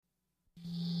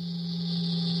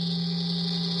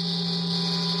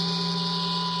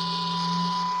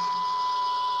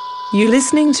You're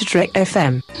listening to Trek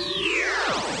FM.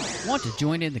 Want to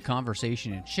join in the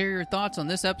conversation and share your thoughts on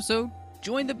this episode?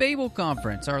 Join the Babel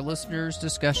Conference, our listeners'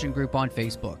 discussion group on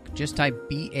Facebook. Just type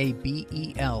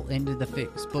BABEL into the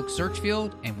Facebook search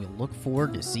field, and we'll look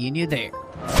forward to seeing you there.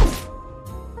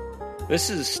 This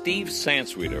is Steve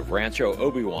Sansweet of Rancho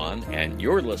Obi-Wan, and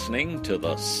you're listening to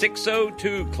the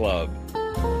 602 Club.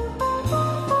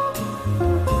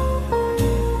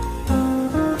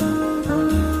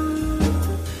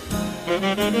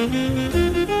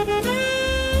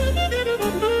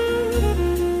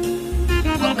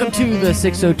 Welcome to the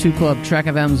 602 Club, Trek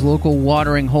FM's local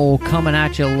watering hole, coming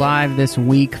at you live this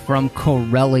week from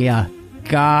Corellia.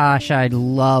 Gosh, I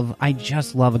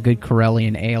just love a good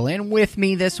Corellian ale. And with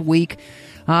me this week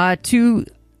to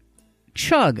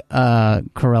chug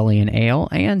Corellian ale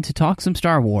and to talk some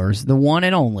Star Wars, the one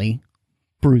and only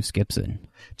Bruce Gibson.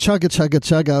 Chugga, chugga,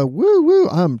 chugga, woo, woo,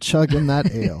 I'm chugging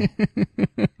that ale.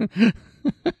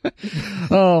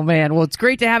 Oh, man. Well, it's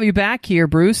great to have you back here,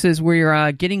 Bruce, as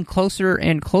we're getting closer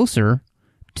and closer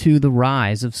to the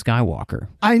Rise of Skywalker.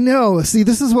 I know. See,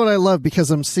 this is what I love,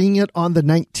 because I'm seeing it on the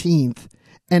 19th.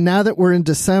 And now that we're in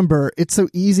December, it's so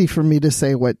easy for me to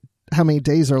say how many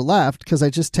days are left, because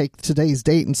I just take today's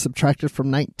date and subtract it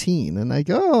from 19. And I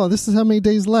go, oh, this is how many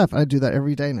days left. I do that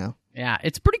every day now. Yeah,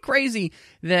 it's pretty crazy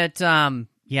that, I'm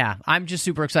just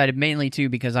super excited, mainly, too,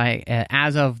 because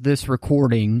as of this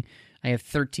recording, I have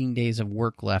 13 days of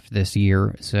work left this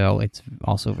year, so it's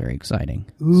also very exciting.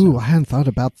 Ooh, I hadn't thought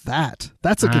about that.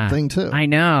 That's a good thing, too. I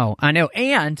know.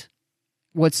 And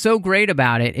what's so great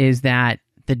about it is that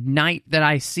the night that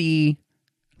I see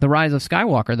The Rise of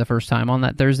Skywalker the first time on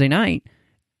that Thursday night,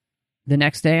 the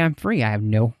next day I'm free. I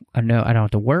don't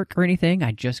have to work or anything.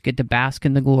 I just get to bask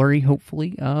in the glory,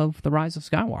 hopefully, of The Rise of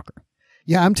Skywalker.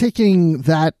 Yeah, I'm taking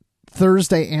that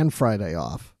Thursday and Friday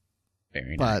off.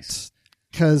 Very nice.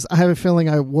 Because I have a feeling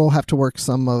I will have to work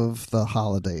some of the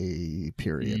holiday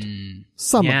period.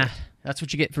 Some of it. That's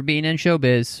what you get for being in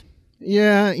showbiz.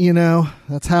 Yeah,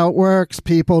 that's how it works.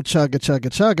 People chugga, chugga,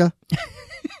 chugga.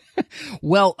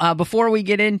 Well, before we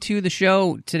get into the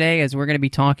show today, as we're going to be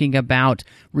talking about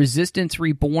Resistance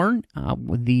Reborn,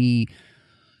 the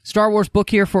Star Wars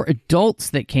book here for adults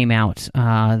that came out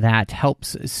that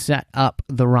helps set up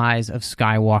the Rise of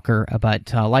Skywalker.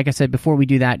 But like I said, before we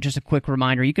do that, just a quick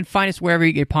reminder, you can find us wherever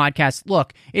you get podcasts.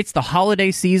 Look, it's the holiday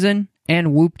season,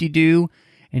 and whoop-de-doo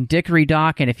and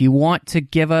dickory-dock, and if you want to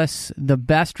give us the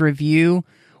best review,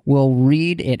 we'll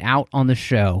read it out on the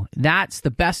show. That's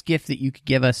the best gift that you could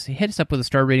give us. Hit us up with a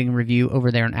star rating and review over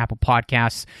there on Apple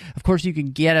Podcasts. Of course, you can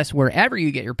get us wherever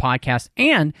you get your podcasts,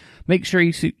 and make sure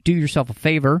you do yourself a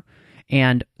favor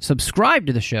and subscribe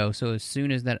to the show, so as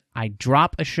soon as that I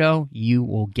drop a show, you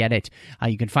will get it.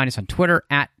 You can find us on Twitter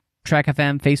at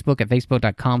TrekFM, Facebook at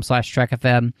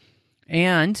facebook.com/TrekFM,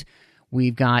 and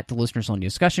we've got the Listeners Only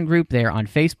discussion group there on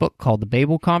Facebook called the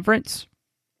Babel Conference.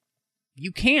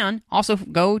 You can also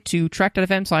go to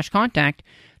trek.fm/contact,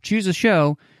 choose a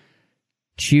show,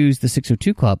 choose the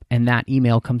 602 Club, and that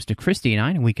email comes to Christy and I,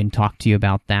 and we can talk to you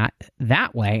about that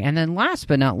way. And then last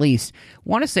but not least,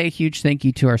 want to say a huge thank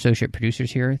you to our associate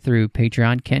producers here through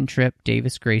Patreon, Ken Tripp,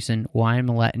 Davis Grayson, Wyan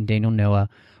Maillet, and Daniel Noah.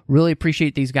 Really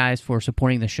appreciate these guys for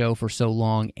supporting the show for so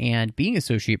long and being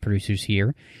associate producers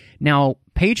here. Now,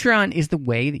 Patreon is the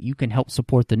way that you can help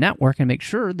support the network and make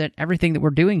sure that everything that we're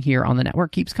doing here on the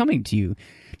network keeps coming to you.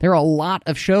 There are a lot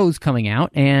of shows coming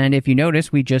out, and if you notice,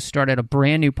 we just started a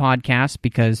brand new podcast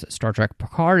because Star Trek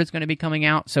Picard is going to be coming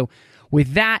out. So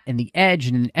with that and The Edge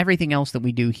and everything else that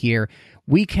we do here,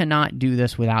 we cannot do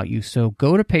this without you. So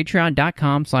go to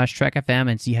patreon.com/TrekFM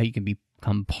and see how you can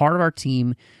become part of our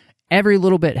team. Every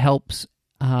little bit helps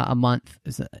a month.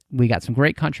 We got some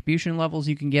great contribution levels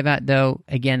you can give at, though.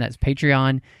 Again, that's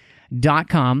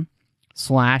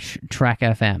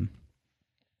patreon.com/TrekFM.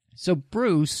 So,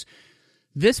 Bruce,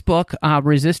 this book,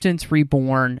 Resistance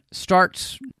Reborn,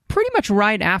 starts pretty much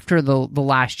right after the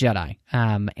Last Jedi.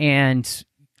 And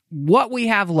what we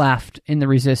have left in the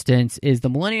Resistance is the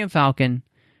Millennium Falcon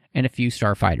and a few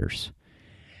starfighters.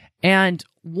 And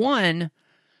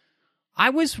I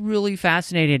was really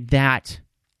fascinated that,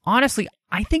 honestly,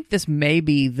 I think this may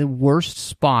be the worst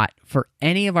spot for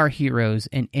any of our heroes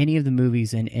in any of the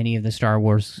movies in any of the Star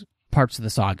Wars parts of the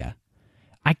saga.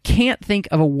 I can't think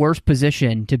of a worse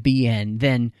position to be in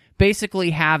than basically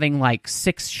having like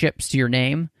 6 ships to your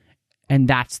name, and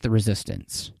that's the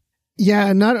Resistance.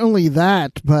 Yeah, not only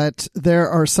that, but there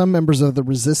are some members of the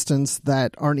Resistance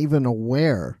that aren't even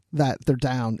aware that they're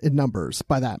down in numbers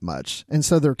by that much. And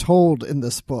so they're told in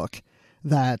this book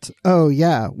that, oh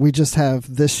yeah, we just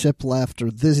have this ship left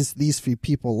or these few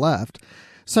people left.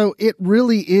 So it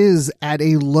really is at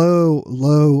a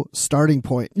low starting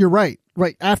point. You're right.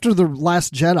 Right after The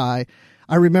Last Jedi,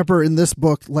 I remember in this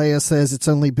book, Leia says it's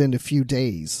only been a few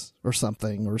days or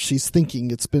something, or she's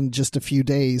thinking it's been just a few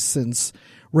days since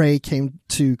Rey came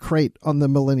to Crate on the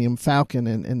Millennium Falcon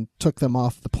and took them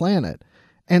off the planet.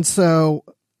 And so,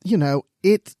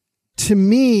 to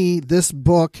me, this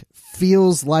book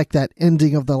feels like that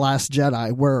ending of The Last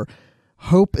Jedi where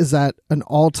hope is at an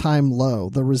all-time low.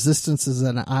 The resistance is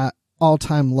at an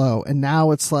all-time low. And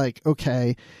now it's like,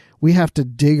 okay, we have to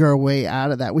dig our way out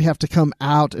of that. We have to come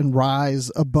out and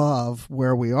rise above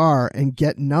where we are and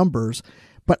get numbers.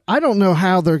 But I don't know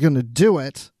how they're going to do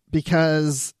it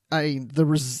because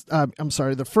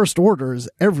the First Order is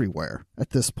everywhere at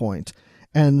this point,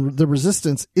 and the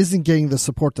Resistance isn't getting the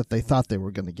support that they thought they were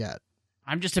going to get.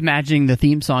 I'm just imagining the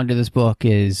theme song to this book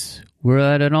is "We're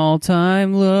at an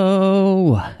all-time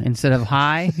low" instead of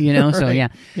high, right. So yeah,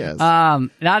 yes.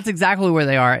 That's exactly where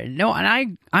they are. No,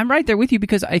 and I'm right there with you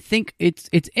because I think it's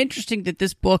interesting that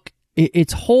this book,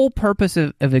 its whole purpose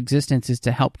of existence is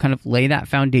to help kind of lay that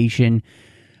foundation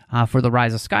for the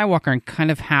Rise of Skywalker and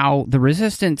kind of how the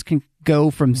Resistance can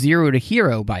go from zero to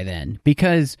hero by then.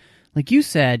 Because, like you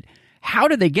said, how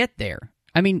did they get there?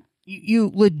 I mean,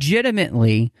 you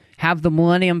legitimately have the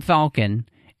Millennium Falcon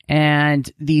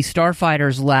and the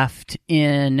starfighters left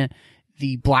in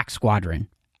the Black Squadron.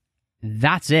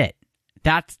 That's it.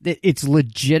 It's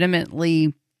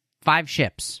legitimately 5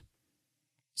 ships.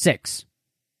 6.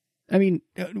 I mean...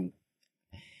 how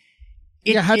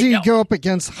do you go up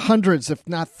against hundreds, if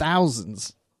not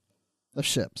thousands, of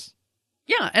ships?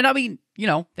 Yeah, and I mean,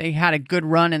 they had a good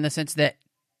run in the sense that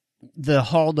the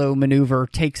Holdo maneuver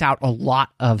takes out a lot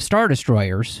of Star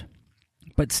Destroyers,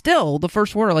 but still, the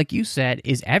First Order, like you said,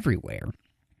 is everywhere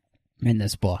in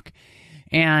this book.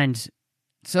 And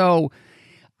so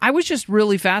I was just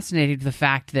really fascinated with the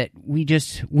fact that we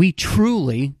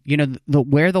truly,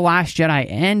 where The Last Jedi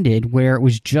ended, where it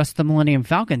was just the Millennium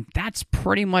Falcon, that's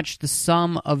pretty much the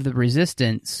sum of the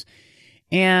Resistance.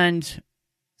 And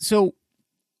so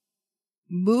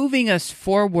moving us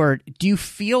forward, do you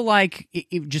feel like,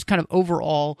 it just kind of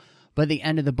overall, by the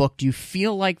end of the book, do you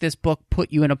feel like this book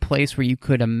put you in a place where you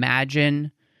could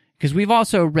imagine, because we've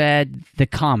also read the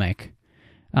comic,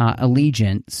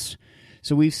 Allegiance,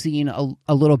 so we've seen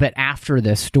a little bit after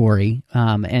this story,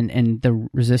 and the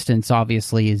Resistance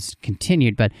obviously is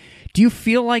continued, but do you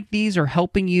feel like these are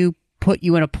helping you put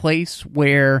you in a place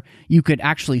where you could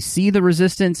actually see the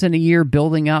Resistance in a year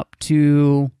building up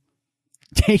to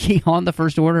taking on the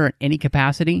First Order in any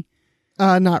capacity?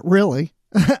 Not really.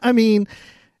 I mean,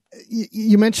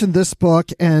 you mentioned this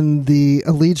book and the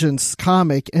Allegiance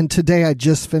comic, and today I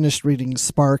just finished reading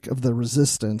Spark of the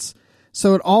Resistance.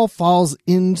 So it all falls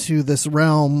into this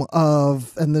realm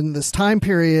of, and then this time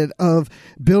period of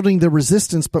building the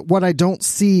Resistance. But what I don't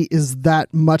see is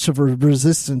that much of a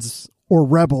Resistance or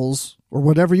rebels or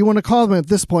whatever you want to call them at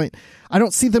this point. I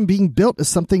don't see them being built as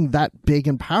something that big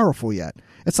and powerful yet.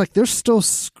 It's like they're still,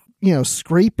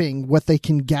 scraping what they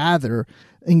can gather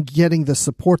and getting the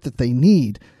support that they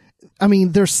need. I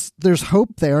mean, there's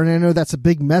hope there. And I know that's a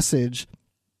big message,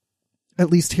 at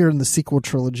least here in the sequel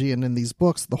trilogy and in these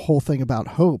books, the whole thing about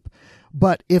hope.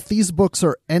 But if these books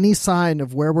are any sign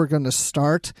of where we're going to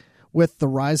start with the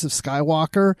Rise of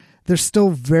Skywalker, there's still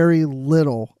very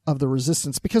little of the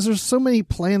Resistance because there's so many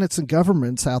planets and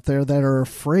governments out there that are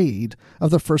afraid of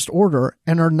the First Order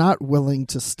and are not willing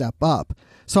to step up.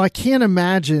 So I can't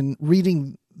imagine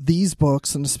reading these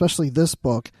books, and especially this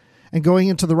book, and going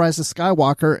into the Rise of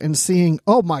Skywalker and seeing,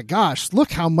 oh my gosh,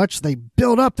 look how much they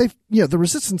build up. The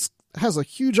Resistance has a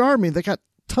huge army. They got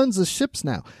tons of ships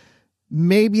now.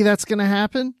 Maybe that's going to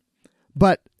happen,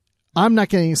 but I'm not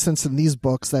getting a sense in these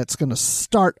books that's going to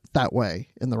start that way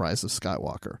in the Rise of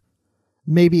Skywalker.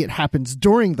 Maybe it happens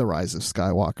during the Rise of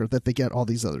Skywalker that they get all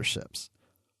these other ships.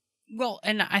 Well,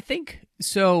 and I think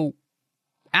so,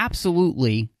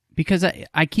 absolutely, because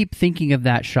I keep thinking of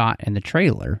that shot in the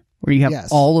trailer where you have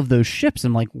all of those ships.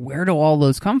 I'm like, where do all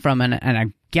those come from? And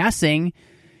I'm guessing,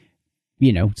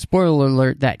 spoiler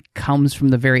alert, that comes from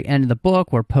the very end of the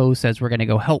book where Poe says we're going to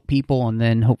go help people, and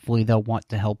then hopefully they'll want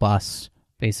to help us,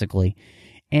 basically.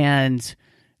 And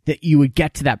that you would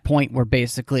get to that point where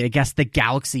basically, I guess, the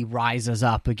galaxy rises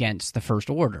up against the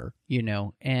First Order,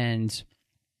 and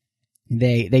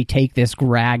they take this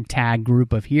ragtag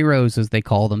group of heroes, as they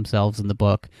call themselves in the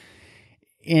book,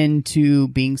 into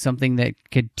being something that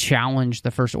could challenge the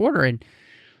First Order. And,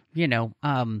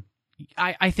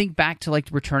 I think back to like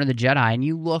Return of the Jedi, and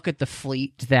you look at the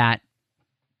fleet that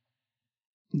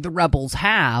the rebels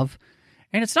have,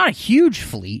 and it's not a huge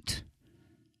fleet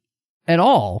at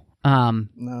all.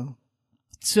 No.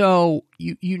 So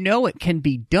you know it can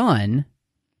be done,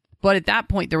 but at that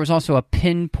point there was also a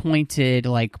pinpointed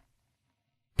like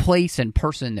place and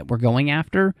person that we're going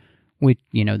after, with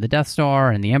the Death Star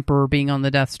and the Emperor being on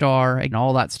the Death Star and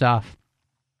all that stuff.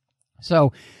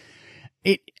 So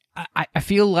I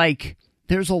feel like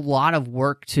there's a lot of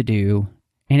work to do,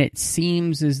 and it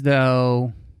seems as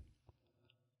though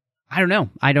I don't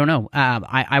know.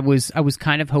 I was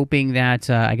kind of hoping that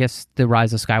I guess the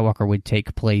Rise of Skywalker would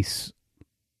take place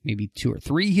maybe 2 or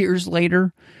 3 years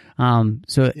later,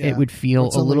 so it would feel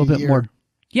a little bit more,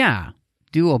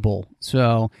 doable.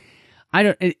 So I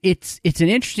don't. It's an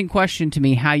interesting question to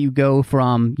me how you go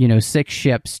from 6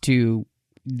 ships to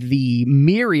the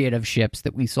myriad of ships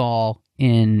that we saw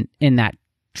in that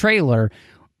trailer,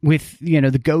 with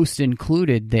the Ghost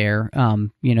included there.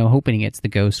 Hoping it's the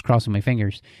Ghost, crossing my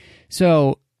fingers.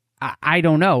 So I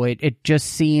don't know. It just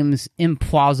seems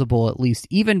implausible, at least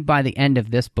even by the end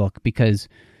of this book, because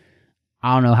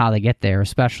I don't know how they get there,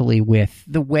 especially with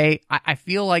the way I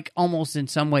feel like almost in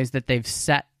some ways that they've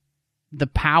set the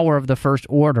power of the First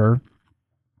Order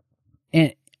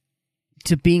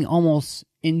to being almost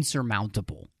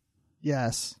insurmountable.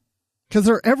 Yes. Because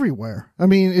they're everywhere. I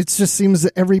mean, it just seems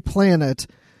that every planet,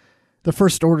 the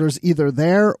First Order is either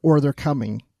there or they're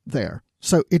coming there.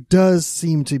 So it does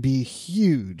seem to be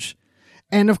huge.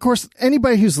 And of course,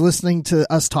 anybody who's listening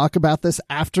to us talk about this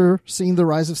after seeing The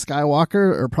Rise of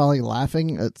Skywalker are probably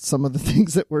laughing at some of the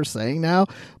things that we're saying now.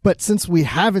 But since we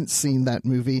haven't seen that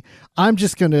movie, I'm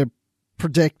just going to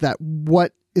predict that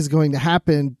what is going to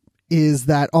happen is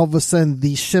that all of a sudden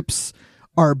these ships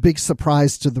are a big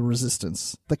surprise to the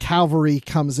Resistance. The cavalry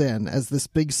comes in as this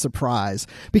big surprise,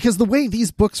 because the way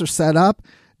these books are set up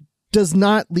does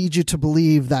not lead you to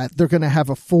believe that they're going to have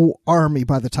a full army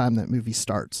by the time that movie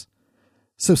starts.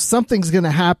 So something's going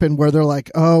to happen where they're like,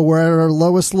 oh, we're at our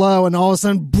lowest low, and all of a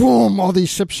sudden, boom, all these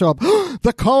ships show up.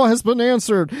 The call has been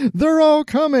answered. They're all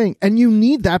coming. And you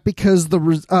need that because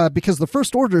the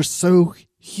First Order is so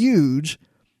huge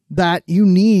that you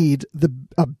need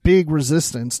a big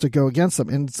resistance to go against them.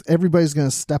 And everybody's going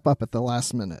to step up at the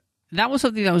last minute. That was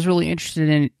something that I was really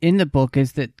interested in the book,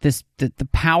 is that the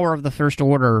power of the First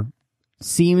Order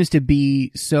seems to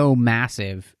be so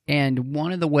massive. And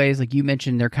one of the ways, like you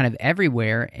mentioned, they're kind of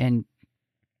everywhere. And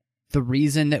the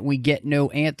reason that we get no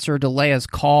answer to Leia's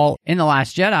call in The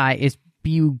Last Jedi is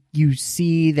you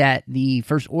see that the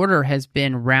First Order has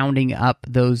been rounding up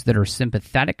those that are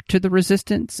sympathetic to the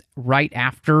Resistance right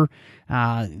after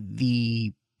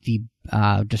the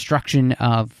destruction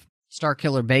of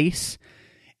Starkiller Base.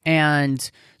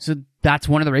 And so that's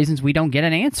one of the reasons we don't get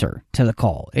an answer to the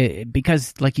call,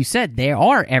 because, like you said, they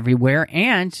are everywhere.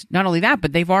 And not only that,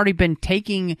 but they've already been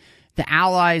taking the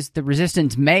allies the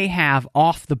Resistance may have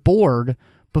off the board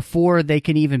before they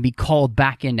can even be called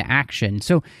back into action.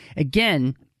 So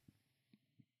again,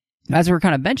 as we're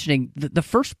kind of mentioning, the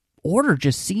First Order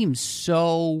just seems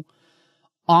so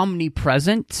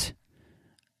omnipresent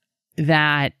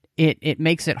that it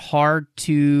makes it hard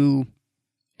to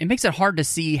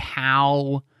see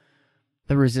how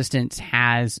the Resistance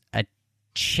has a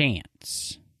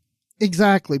chance.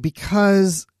 Exactly,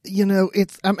 because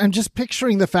I'm just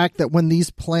picturing the fact that when these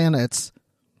planets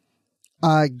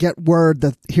get word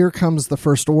that here comes the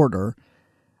First Order,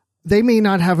 they may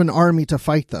not have an army to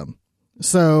fight them.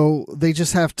 So they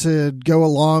just have to go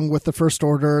along with the First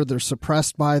Order. They're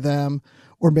suppressed by them,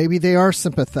 or maybe they are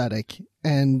sympathetic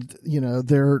and,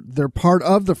 they're part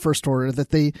of the First Order, that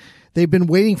they've been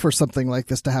waiting for something like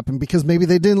this to happen because maybe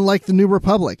they didn't like the New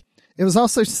Republic. It was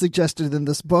also suggested in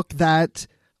this book that,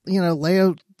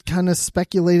 Leia kind of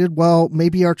speculated, well,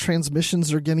 maybe our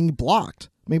transmissions are getting blocked.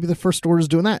 Maybe the First Order is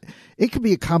doing that. It could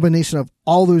be a combination of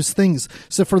all those things.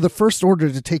 So for the First Order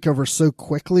to take over so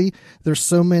quickly, there's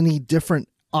so many different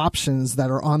options that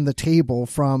are on the table,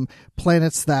 from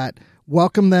planets that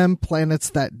welcome them, planets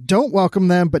that don't welcome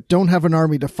them but don't have an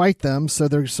army to fight them, so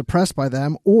they're suppressed by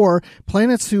them, or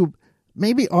planets who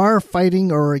maybe are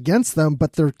fighting or against them,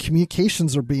 but their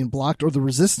communications are being blocked, or the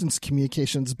Resistance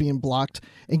communications being blocked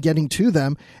and getting to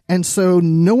them. And so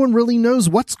no one really knows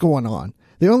what's going on.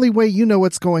 The only way you know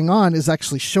what's going on is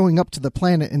actually showing up to the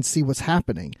planet and see what's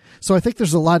happening. So I think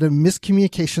there's a lot of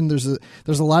miscommunication.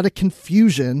 There's a lot of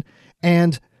confusion.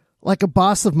 And like a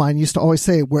boss of mine used to always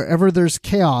say, wherever there's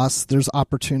chaos, there's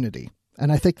opportunity.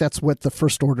 And I think that's what the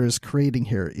First Order is creating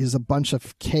here, is a bunch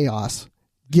of chaos,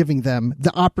 giving them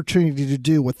the opportunity to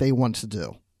do what they want to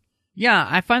do. Yeah,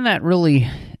 I find that really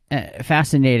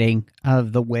fascinating,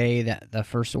 of the way that the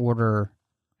First Order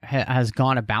has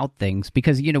gone about things,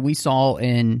 because we saw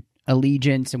in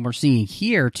Allegiance, and we're seeing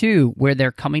here too, where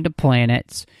they're coming to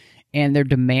planets and they're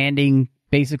demanding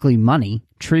basically money,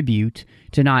 tribute,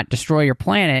 to not destroy your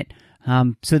planet,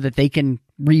 so that they can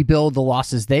rebuild the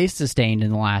losses they sustained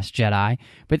in The Last Jedi.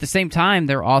 But at the same time,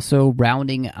 they're also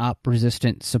rounding up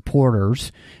Resistance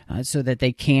supporters so that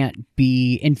they can't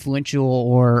be influential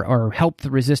or help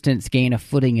the Resistance gain a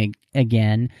footing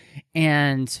again.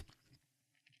 And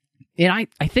I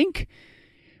think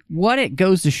what it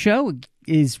goes to show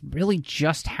is really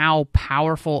just how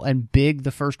powerful and big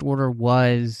the First Order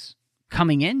was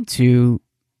coming into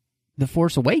The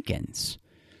Force Awakens,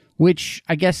 which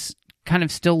I guess kind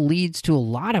of still leads to a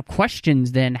lot of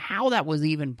questions then how that was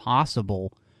even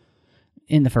possible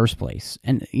in the first place.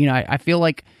 And, I feel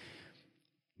like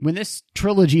when this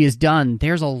trilogy is done,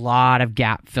 there's a lot of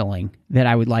gap filling that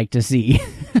I would like to see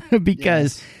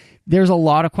because there's a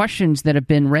lot of questions that have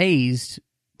been raised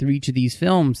through each of these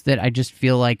films that I just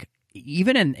feel like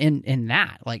even in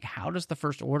that, like, how does the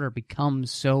First Order become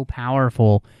so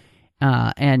powerful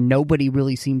and nobody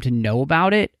really seemed to know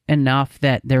about it enough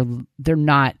that they're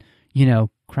not,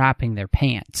 crapping their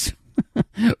pants.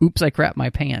 Oops, I crapped my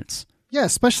pants. Yeah,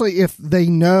 especially if they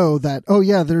know that, oh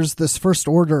yeah, there's this First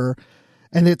Order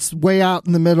and it's way out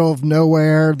in the middle of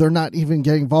nowhere. They're not even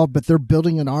getting involved, but they're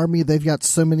building an army. They've got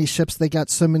so many ships. They got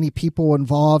so many people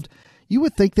involved. You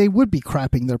would think they would be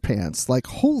crapping their pants. Like,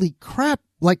 holy crap.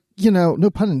 Like, no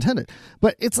pun intended.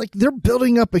 But it's like they're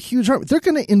building up a huge army. They're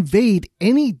going to invade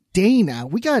any day now.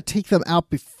 We got to take them out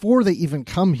before they even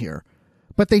come here.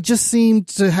 But they just seem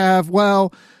to have,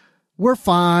 well, we're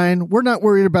fine. We're not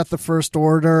worried about the First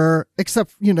Order,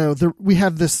 except, we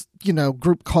have this,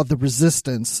 group called the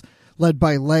Resistance, led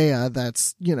by Leia.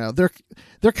 That's,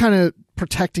 they're kind of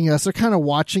protecting us. They're kind of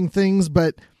watching things,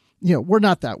 but, we're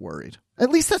not that worried. At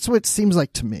least that's what it seems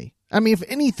like to me. I mean, if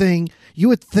anything, you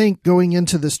would think going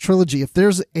into this trilogy, if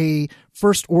there's a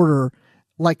First Order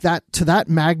like that, to that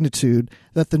magnitude,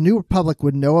 that the New Republic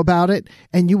would know about it,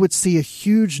 and you would see a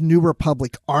huge New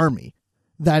Republic army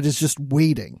that is just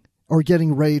waiting or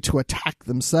getting ready to attack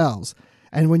themselves.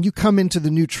 And when you come into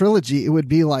the new trilogy, it would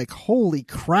be like, holy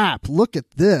crap, look at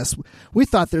this. We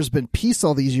thought there's been peace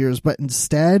all these years, but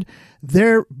instead,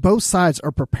 both sides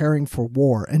are preparing for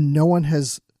war, and no one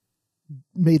has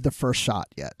made the first shot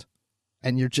yet.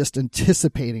 And you're just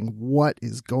anticipating what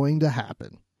is going to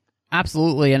happen.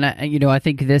 Absolutely. And, I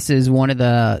think this is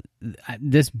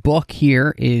this book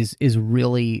here is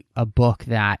really a book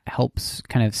that helps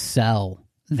kind of sell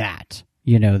that,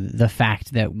 the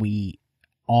fact that we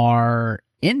are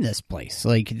in this place,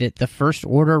 like that the First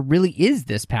Order really is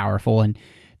this powerful. And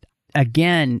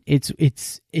again, it's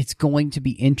going to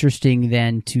be interesting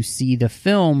then to see the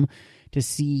film, to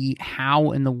see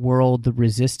how in the world the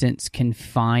Resistance can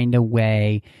find a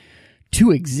way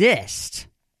to exist.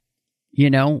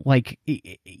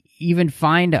 Even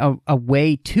find a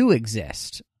way to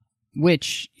exist,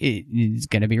 which is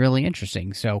going to be really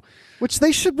interesting. So, which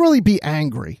they should really be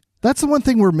angry. That's the one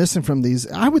thing we're missing from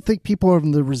these. I would think people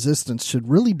in the Resistance should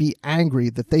really be angry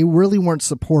that they really weren't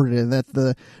supported and that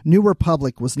the New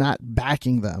Republic was not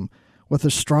backing them with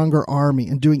a stronger army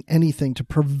and doing anything to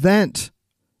prevent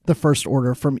the First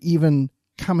Order from even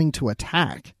coming to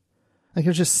attack. Like,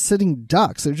 they're just sitting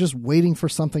ducks. They're just waiting for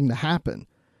something to happen.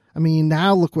 I mean,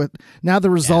 now the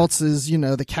results is,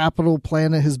 the capital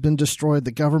planet has been destroyed.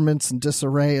 The government's in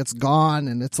disarray. It's gone.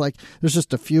 And it's like, there's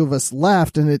just a few of us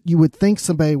left. And you would think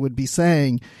somebody would be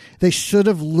saying they should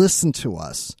have listened to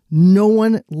us. No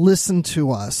one listened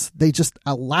to us. They just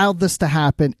allowed this to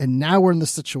happen. And now we're in the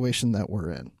situation that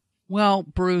we're in. Well,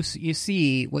 Bruce, you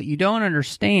see, what you don't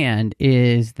understand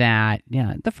is that,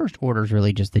 the First Order is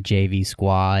really just the JV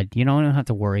squad. You don't have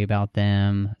to worry about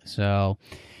them. So,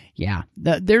 yeah,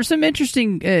 there's some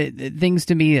interesting things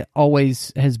to me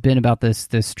always has been about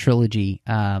this trilogy,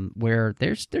 where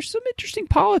there's some interesting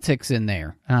politics in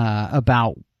there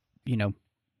about,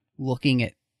 looking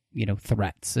at,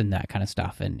 threats and that kind of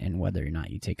stuff and whether or not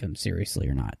you take them seriously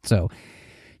or not. So,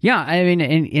 yeah, I mean,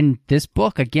 in this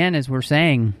book, again, as we're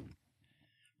saying,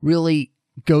 really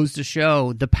goes to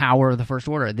show the power of the First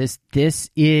Order. This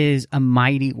is a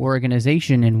mighty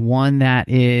organization and one that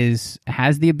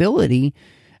has the ability,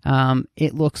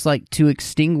 it looks like, to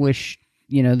extinguish,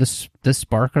 the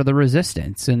spark of the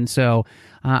Resistance. And so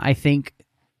I think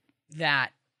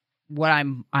that what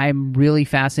I'm really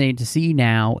fascinated to see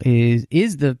now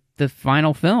is the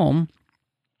final film,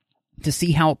 to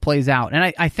see how it plays out.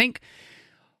 And I think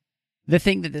the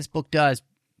thing that this book does,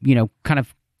 kind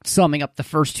of summing up the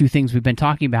first two things we've been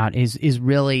talking about, is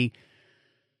really,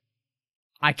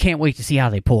 I can't wait to see how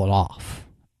they pull it off.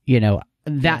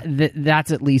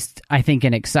 That's at least, I think,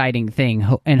 an exciting thing,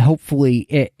 and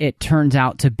hopefully it turns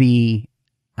out to be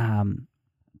an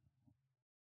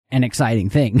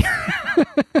exciting thing.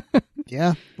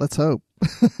 Yeah, let's hope.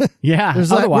 Yeah, There's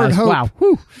that word, otherwise, hope. wow.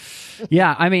 Whew.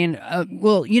 Yeah, I mean,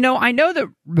 well, I know that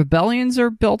rebellions are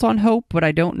built on hope, but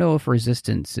I don't know if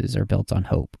resistances are built on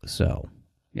hope. So,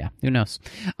 yeah, who knows?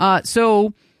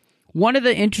 So, one of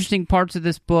the interesting parts of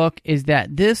this book is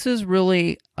that this is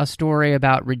really a story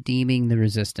about redeeming the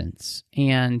resistance.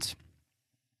 And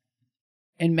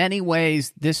in many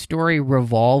ways, this story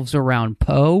revolves around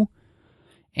Poe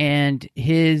and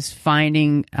his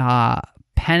finding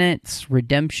penance,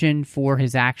 redemption for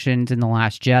his actions in The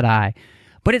Last Jedi.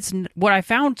 But it's what I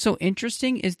found so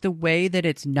interesting is the way that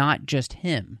it's not just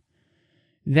him.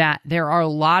 That there are a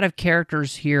lot of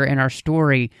characters here in our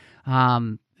story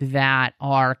that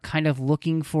are kind of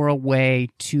looking for a way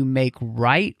to make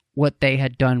right what they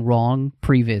had done wrong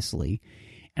previously.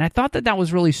 And I thought that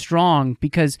was really strong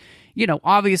because,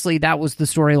 obviously that was the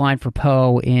storyline for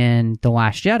Poe in The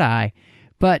Last Jedi.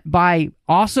 But by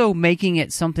also making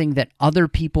it something that other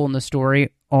people in the story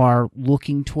are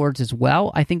looking towards as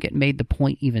well, I think it made the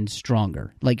point even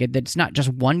stronger. Like, it's not just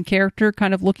one character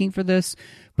kind of looking for this,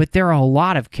 but there are a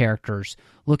lot of characters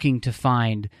looking to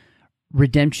find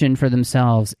redemption for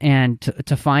themselves and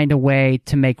to find a way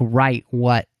to make right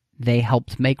what they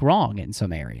helped make wrong in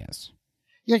some areas.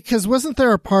 Yeah, because wasn't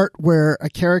there a part where a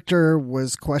character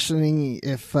was questioning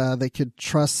if they could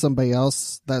trust somebody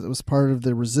else that was part of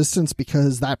the resistance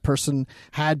because that person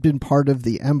had been part of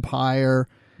the Empire?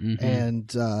 Mm-hmm.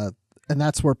 And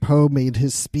that's where Poe made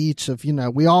his speech of,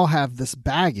 we all have this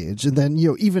baggage. And then,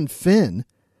 even Finn,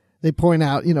 they point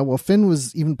out, well, Finn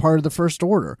was even part of the First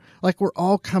Order. Like, we're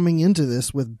all coming into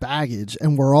this with baggage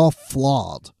and we're all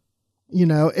flawed.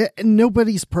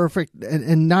 Nobody's perfect,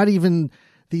 and not even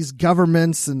these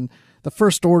governments and the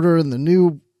First Order and the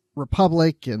New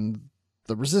Republic and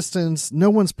the Resistance. No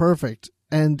one's perfect.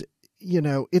 And,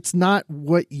 it's not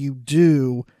what you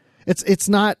do. It's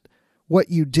not what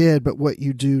you did, but what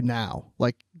you do now,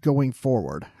 like going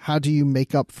forward. How do you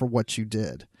make up for what you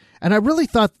did? And I really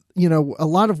thought, a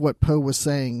lot of what Poe was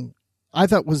saying, I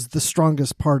thought was the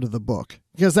strongest part of the book,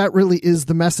 because that really is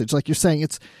the message. Like you're saying,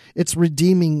 it's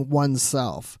redeeming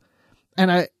oneself.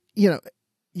 And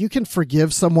you can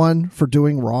forgive someone for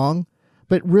doing wrong,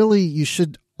 but really you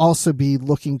should also be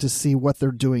looking to see what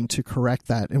they're doing to correct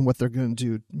that and what they're going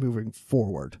to do moving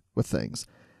forward with things.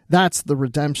 That's the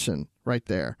redemption right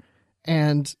there.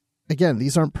 And again,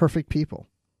 these aren't perfect people.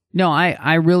 No,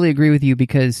 I really agree with you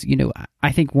because,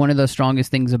 I think one of the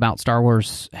strongest things about Star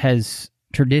Wars has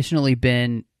traditionally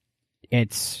been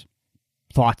its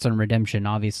thoughts on redemption.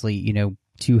 Obviously,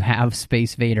 to have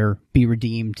Space Vader be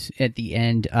redeemed at the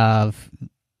end of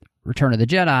Return of the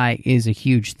Jedi is a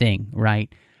huge thing,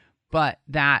 right? But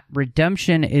that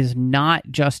redemption is not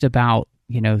just about,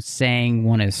 saying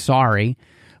one is sorry,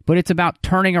 but it's about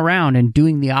turning around and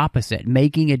doing the opposite,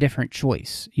 making a different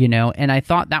choice, And I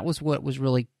thought that was what was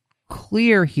really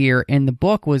clear here in the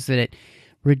book, was that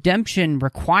redemption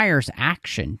requires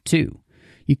action too.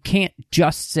 You can't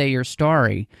just say you're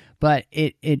sorry, but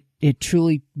it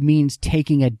truly means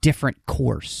taking a different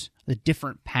course, a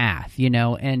different path,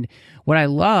 And what I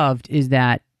loved is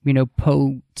that,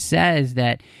 Poe says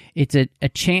that it's a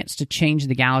chance to change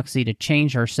the galaxy, to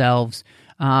change ourselves,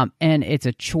 and it's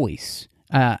a choice.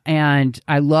 And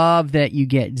I love that you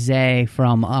get Zay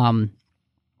from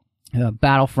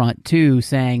Battlefront 2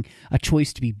 saying a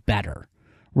choice to be better,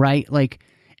 right?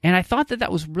 And I thought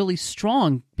that was really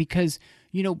strong because,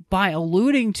 by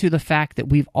alluding to the fact that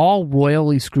we've all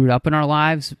royally screwed up in our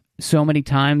lives so many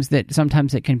times that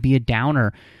sometimes it can be a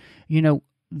downer,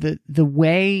 the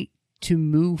way to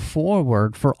move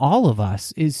forward for all of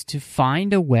us is to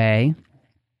find a way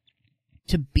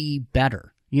to be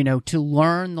better, to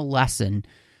learn the lesson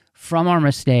from our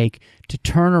mistake, to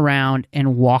turn around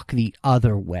and walk the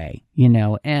other way,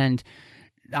 and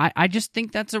I just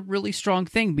think that's a really strong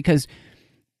thing, because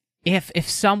if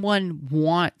someone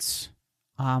wants,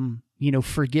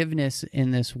 forgiveness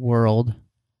in this world,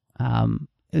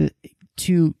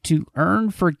 to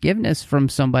earn forgiveness from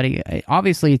somebody,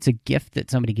 obviously it's a gift that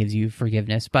somebody gives you,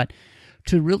 forgiveness, but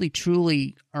to really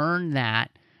truly earn that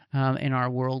in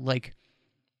our world,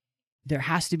 there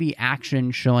has to be action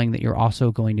showing that you're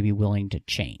also going to be willing to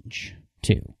change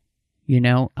too,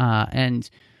 and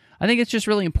I think it's just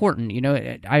really important.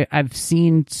 I've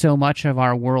seen so much of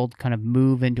our world kind of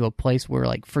move into a place where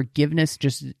forgiveness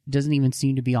just doesn't even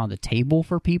seem to be on the table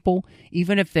for people,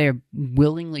 even if they're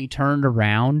willingly turned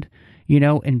around,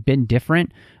 and been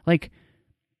different.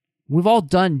 We've all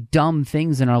done dumb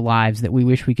things in our lives that we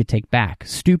wish we could take back,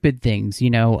 stupid things,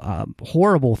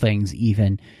 horrible things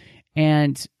even.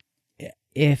 And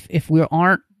if we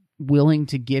aren't willing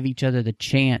to give each other the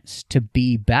chance to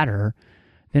be better,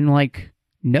 then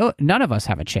none of us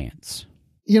have a chance.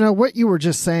 What you were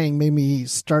just saying made me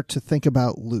start to think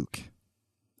about Luke.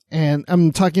 And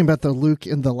I'm talking about the Luke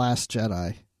in The Last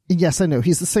Jedi. Yes, I know.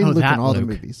 He's the same Luke in all the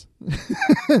movies.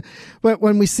 But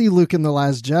when we see Luke in The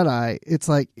Last Jedi, it's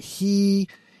like he's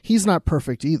not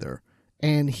perfect either.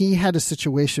 And he had a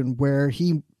situation where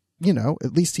he,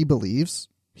 at least he believes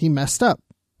he messed up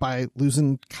by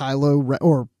losing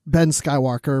or Ben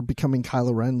Skywalker becoming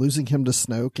Kylo Ren, losing him to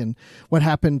Snoke, and what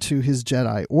happened to his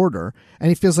Jedi Order. And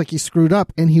he feels like he screwed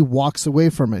up, and he walks away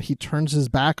from it. He turns his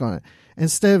back on it.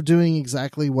 Instead of doing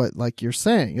exactly what, like you're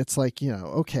saying, it's like,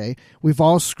 okay, we've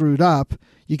all screwed up.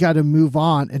 You got to move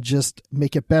on and just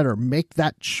make it better. Make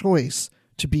that choice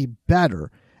to be better.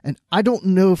 And I don't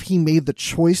know if he made the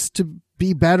choice to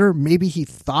be better. Maybe he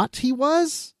thought he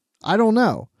was. I don't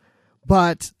know.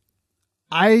 But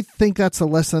I think that's a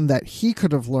lesson that he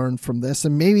could have learned from this.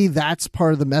 And maybe that's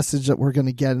part of the message that we're going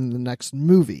to get in the next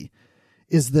movie,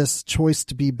 is this choice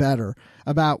to be better.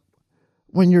 About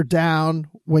when you're down,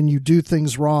 when you do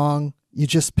things wrong, you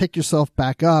just pick yourself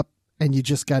back up and you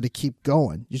just got to keep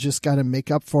going. You just got to make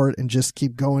up for it and just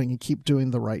keep going and keep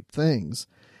doing the right things.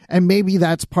 And maybe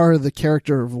that's part of the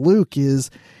character of Luke, is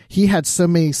he had so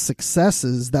many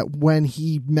successes that when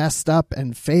he messed up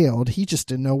and failed, he just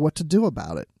didn't know what to do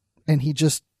about it. And he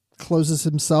just closes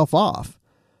himself off.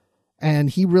 And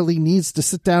he really needs to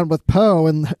sit down with Poe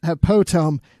and have Poe tell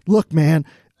him, look, man,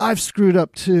 I've screwed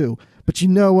up too. But you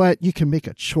know what? You can make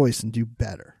a choice and do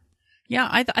better. Yeah,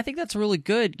 I think that's really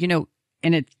good.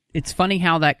 And it's funny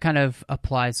how that kind of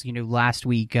applies. Last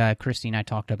week, Christy and I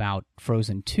talked about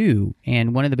Frozen 2.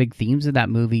 And one of the big themes of that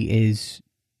movie is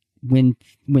when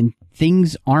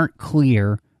things aren't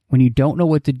clear, when you don't know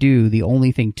what to do, the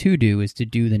only thing to do is to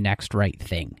do the next right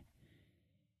thing.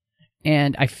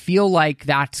 And I feel like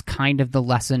that's kind of the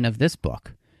lesson of this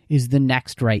book, is the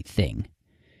next right thing.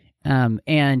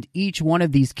 And each one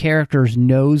of these characters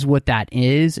knows what that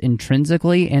is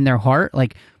intrinsically in their heart.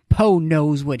 Like Poe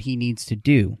knows what he needs to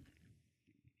do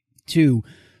to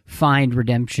find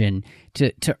redemption,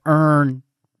 to earn,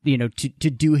 to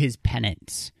do his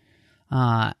penance.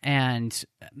 And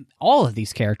all of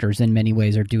these characters in many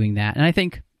ways are doing that. And I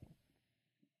think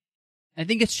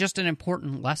it's just an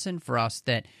important lesson for us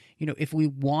that, if we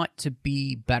want to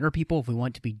be better people, if we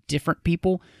want to be different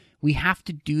people, we have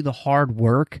to do the hard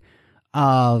work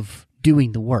of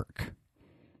doing the work.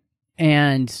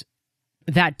 And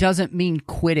that doesn't mean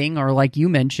quitting, or like you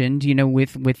mentioned,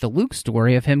 with the Luke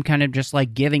story of him kind of just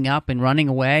like giving up and running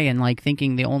away and like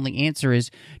thinking the only answer is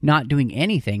not doing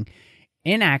anything.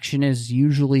 Inaction is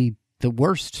usually the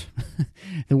worst,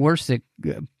 the worst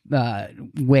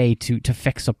way to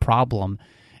fix a problem.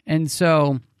 And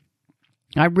so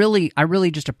I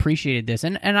really just appreciated this.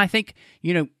 And I think,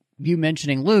 you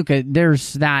mentioning Luke,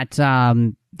 there's that,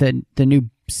 the new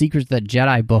Secrets of the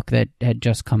Jedi book that had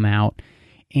just come out.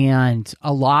 And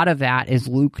a lot of that is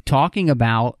Luke talking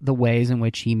about the ways in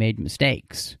which he made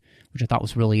mistakes, which I thought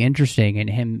was really interesting. And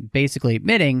him basically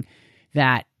admitting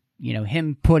that,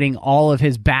 him putting all of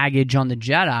his baggage on the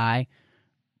Jedi,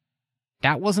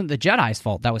 that wasn't the Jedi's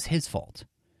fault. That was his fault.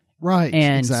 Right.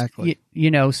 And, exactly.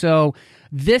 So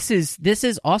this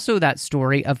is also that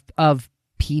story of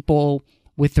people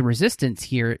with the Resistance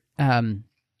here.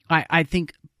 I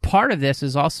think part of this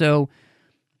is also,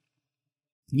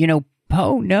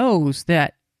 Poe knows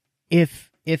that if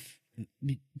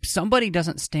somebody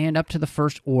doesn't stand up to the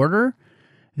First Order,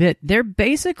 that they're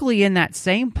basically in that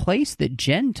same place that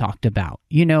Jen talked about.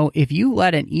 If you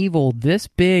let an evil this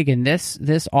big and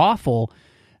this awful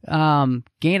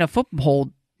gain a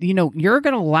foothold, you're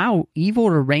going to allow evil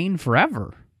to reign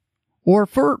forever, or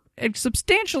for a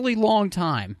substantially long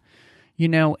time.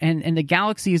 And the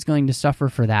galaxy is going to suffer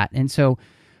for that. And so,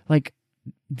 like,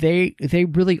 they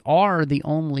really are the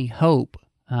only hope.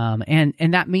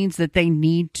 And that means that they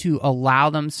need to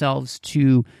allow themselves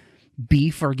to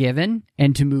be forgiven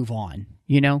and to move on.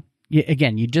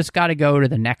 Again, you just got to go to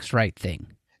the next right thing.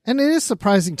 And it is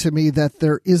surprising to me that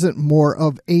there isn't more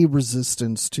of a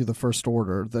resistance to the First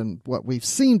Order than what we've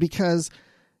seen, because,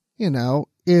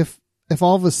 if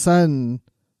all of a sudden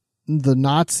the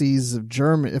Nazis of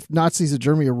Germany, if Nazis of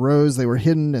Germany arose, they were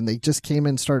hidden and they just came in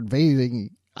and started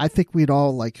invading, I think we'd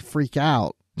all like freak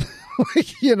out,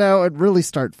 and really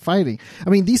start fighting.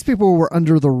 I mean, these people were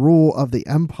under the rule of the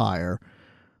Empire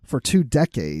for 2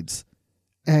 decades.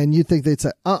 And you think they'd say,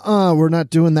 we're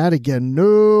not doing that again.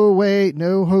 No way,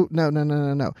 no hope,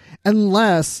 no.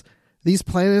 Unless these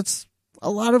planets,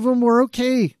 a lot of them were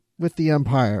okay with the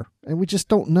Empire, and we just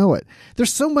don't know it.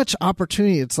 There's so much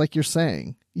opportunity, it's like you're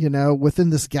saying. within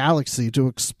this galaxy to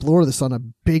explore this on a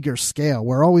bigger scale.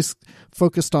 We're always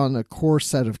focused on a core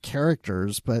set of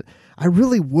characters, but I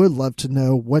really would love to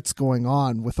know what's going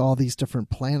on with all these different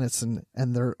planets and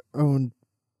their own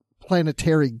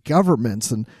planetary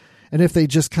governments, and if they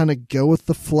just kind of go with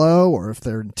the flow or if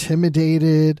they're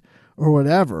intimidated or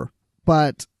whatever.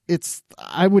 But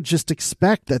I would just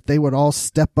expect that they would all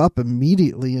step up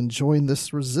immediately and join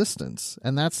this resistance.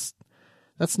 And that's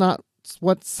not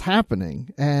what's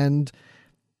happening. And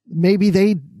maybe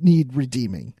they need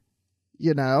redeeming,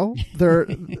 they're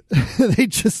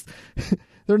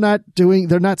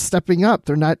not stepping up.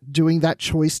 They're not doing that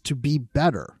choice to be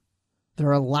better.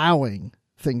 They're allowing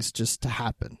things just to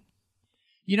happen.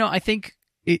 I think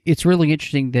it's really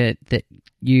interesting that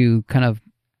you kind of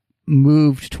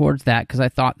moved towards that, because I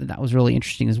thought that was really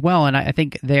interesting as well. And I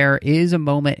think there is a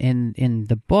moment in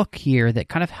the book here that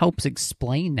kind of helps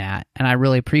explain that. And I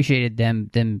really appreciated them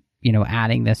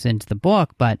adding this into the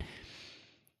book. But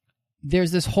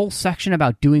there's this whole section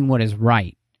about doing what is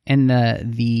right. And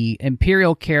the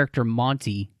Imperial character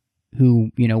Monty,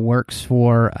 who, works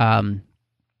for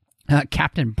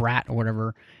Captain Brat or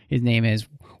whatever his name is,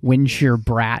 Winshire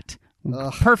Brat.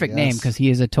 Perfect name, because he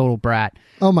is a total brat.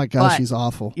 Oh my gosh, he's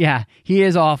awful. Yeah, he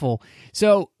is awful.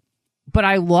 So, but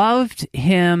I loved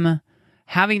him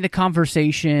having the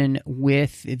conversation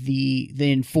with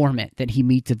the informant that he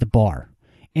meets at the bar.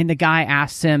 And the guy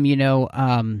asks him,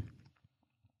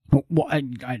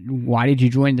 why did you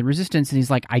join the resistance? And he's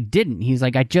like, I didn't. He's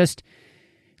like,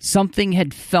 something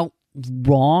had felt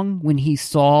wrong when he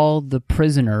saw the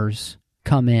prisoners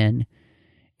come in.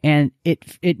 And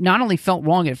it not only felt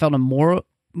wrong, it felt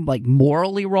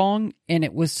morally wrong, and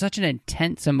it was such an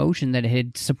intense emotion that it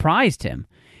had surprised him.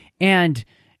 And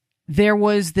there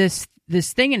was this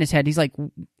thing in his head. He's like,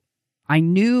 I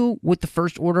knew what the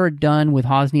First Order had done with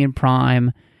Hosnian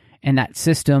Prime and that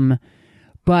system,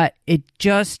 but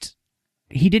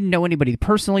he didn't know anybody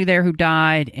personally there who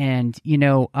died, and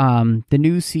the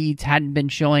news feeds hadn't been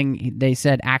showing, they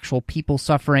said, actual people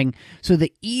suffering, so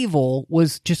the evil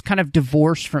was just kind of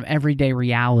divorced from everyday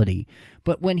reality.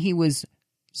 But when he was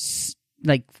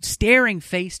staring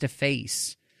face to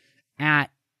face at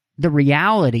the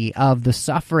reality of the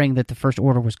suffering that the First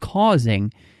Order was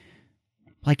causing,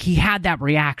 he had that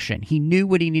reaction. He knew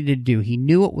what he needed to do. He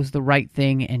knew it was the right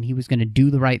thing, and he was going to do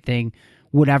the right thing,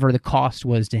 whatever the cost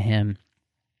was to him.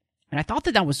 And I thought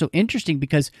that was so interesting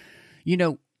because,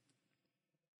 it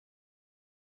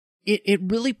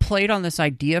really played on this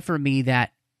idea for me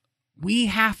that we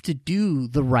have to do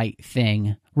the right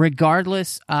thing,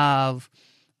 regardless of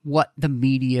what the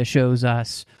media shows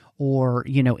us or,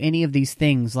 any of these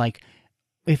things. Like,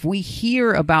 if we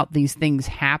hear about these things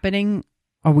happening,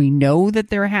 or we know that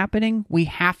they're happening, we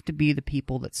have to be the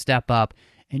people that step up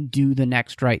and do the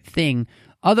next right thing.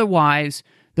 Otherwise,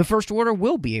 the First Order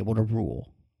will be able to rule.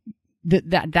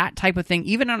 That type of thing,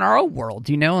 even in our own world,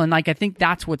 and I think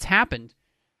that's what's happened.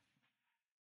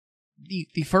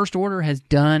 The First Order has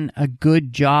done a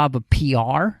good job of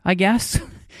PR, I guess,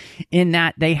 in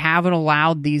that they haven't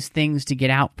allowed these things to get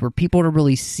out for people to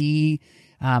really see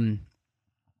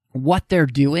what they're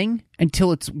doing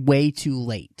until it's way too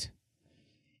late.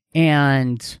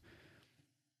 And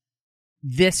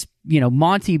this,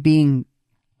 Monty being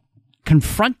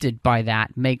confronted by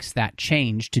that makes that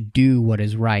change to do what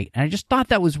is right. And I just thought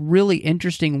that was really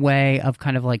interesting way of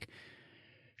kind of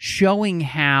showing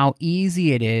how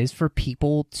easy it is for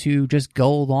people to just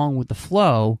go along with the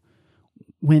flow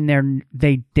when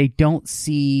they don't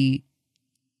see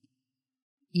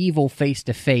evil face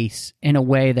to face in a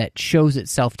way that shows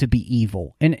itself to be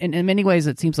evil. And in many ways,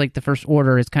 it seems like the First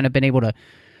Order has kind of been able to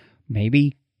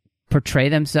maybe portray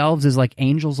themselves as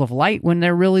angels of light when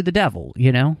they're really the devil,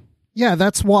 Yeah,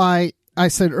 that's why I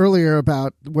said earlier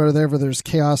about wherever there's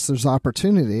chaos, there's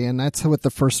opportunity. And that's what the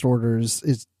First Order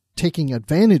is taking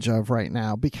advantage of right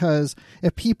now. Because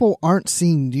if people aren't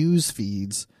seeing news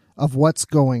feeds of what's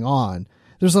going on,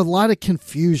 there's a lot of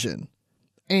confusion.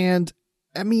 And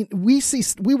I mean, we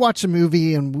watch a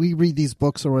movie and we read these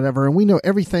books or whatever, and we know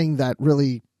everything that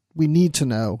really we need to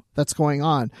know that's going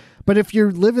on. But if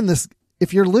you're living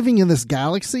in this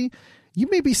galaxy, you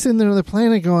may be sitting there on the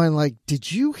planet going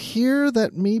did you hear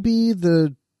that maybe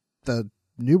the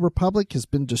New Republic has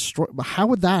been destroyed? How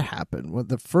would that happen? Would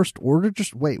the First Order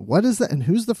what is that? And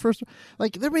who's the First?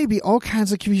 There may be all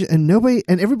kinds of confusion,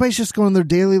 and everybody's just going their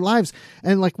daily lives.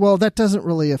 And well, that doesn't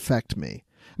really affect me.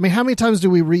 I mean, how many times do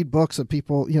we read books of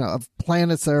people, of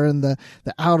planets that are in the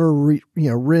outer,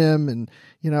 rim, and,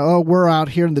 we're out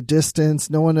here in the distance.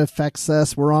 No one affects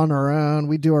us. We're on our own.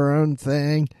 We do our own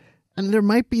thing. And there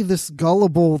might be this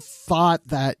gullible thought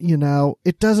that,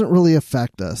 it doesn't really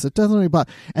affect us. It doesn't really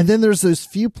bother. And then there's those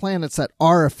few planets that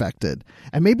are affected.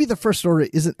 And maybe the First Order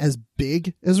isn't as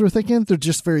big as we're thinking. They're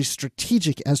just very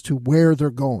strategic as to where they're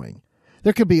going.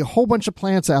 There could be a whole bunch of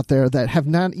planets out there that have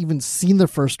not even seen the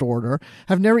First Order,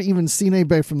 have never even seen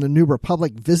anybody from the New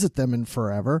Republic visit them in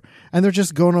forever, and they're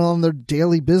just going on their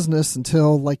daily business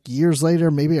until, like, years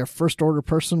later, maybe a First Order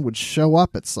person would show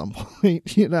up at some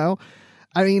point,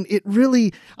 I mean, it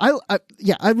really, I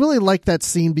really like that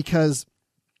scene because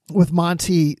with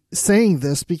Monty saying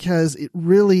this, because it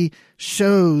really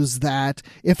shows that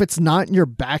if it's not in your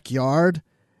backyard,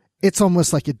 it's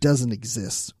almost like it doesn't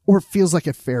exist, or it feels like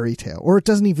a fairy tale, or it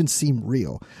doesn't even seem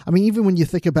real. I mean, even when you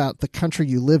think about the country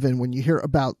you live in, when you hear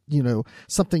about,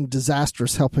 something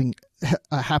disastrous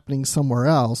happening somewhere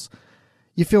else,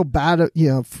 you feel bad,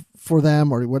 for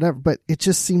them or whatever, but it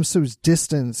just seems so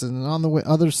distant and on the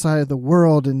other side of the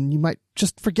world, and you might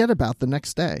just forget about the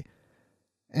next day.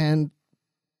 And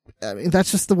I mean,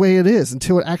 that's just the way it is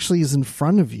until it actually is in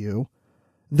front of you.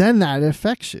 Then that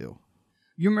affects you.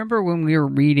 You remember when we were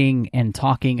reading and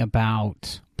talking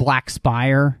about Black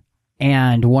Spire,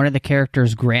 and one of the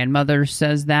characters' grandmother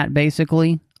says that,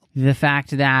 basically? The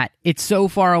fact that it's so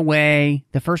far away,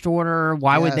 the First Order,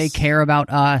 why would they care about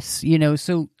us?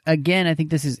 So again, I think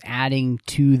this is adding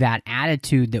to that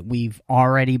attitude that we've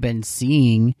already been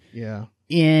seeing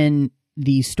in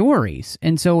these stories.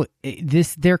 And so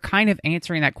they're kind of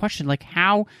answering that question, like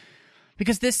how...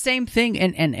 Because this same thing,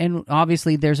 and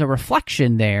obviously there's a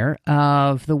reflection there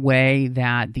of the way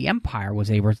that the Empire was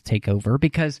able to take over,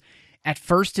 because at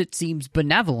first it seems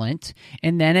benevolent,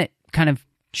 and then it kind of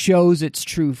shows its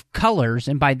true colors,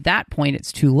 and by that point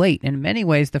it's too late. And in many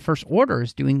ways, the First Order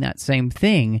is doing that same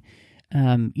thing.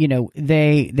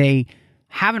 They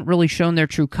haven't really shown their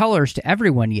true colors to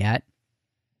everyone yet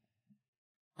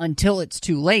until it's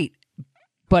too late.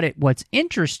 But what's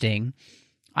interesting,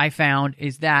 I found,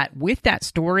 is that with that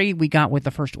story we got with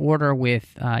the First Order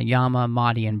with Yama,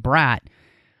 Mahdi, and Brat,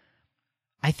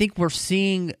 I think we're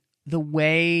seeing the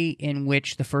way in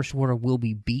which the First Order will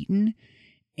be beaten.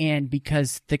 And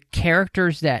because the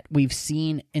characters that we've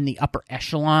seen in the upper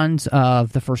echelons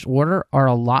of the First Order are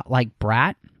a lot like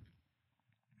Brat,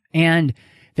 and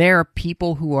there are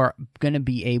people who are going to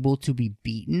be able to be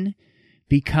beaten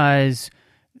because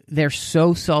they're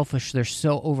so selfish, they're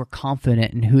so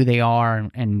overconfident in who they are,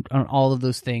 and all of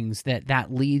those things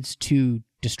that leads to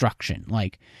destruction.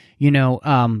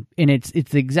 And it's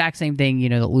the exact same thing,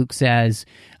 that Luke says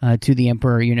to the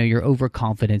Emperor, your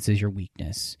overconfidence is your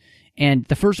weakness. And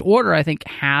the First Order, I think,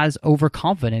 has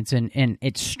overconfidence in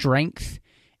its strength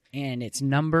and its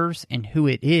numbers and who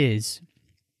it is.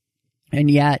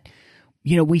 And yet,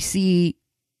 we see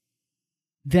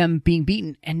them being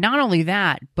beaten. And not only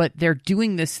that, but they're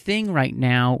doing this thing right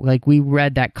now, like we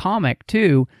read that comic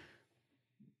too.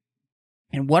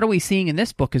 And what are we seeing in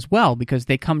this book as well? Because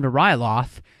they come to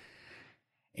Ryloth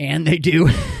and they do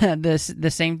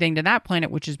the same thing to that planet,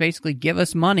 which is basically give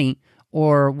us money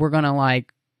or we're going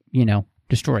to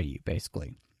destroy you,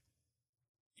 basically.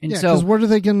 And so, because what are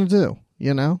they going to do?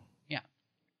 Yeah.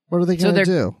 What are they going to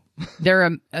do?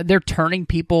 They're turning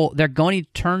people. They're going to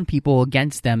turn people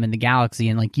against them in the galaxy,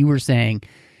 and like you were saying,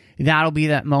 that'll be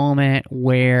that moment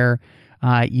where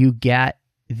you get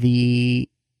the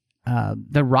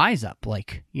rise up.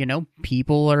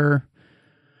 People are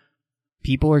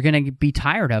going to be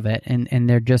tired of it, and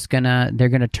they're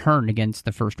gonna turn against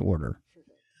the First Order.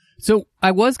 So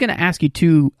I was going to ask you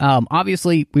too.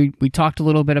 Obviously, we talked a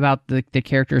little bit about the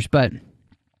characters, but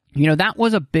that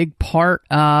was a big part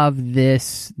of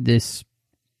this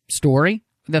story,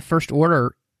 the First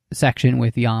Order section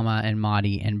with Yama and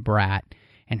Mahdi and Brat,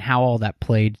 and how all that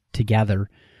played together.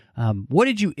 What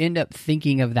did you end up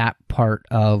thinking of that part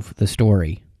of the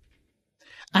story?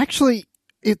 Actually,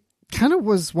 it kind of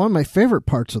was one of my favorite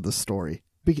parts of the story.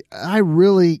 I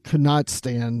really could not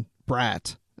stand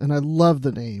Brat. And I love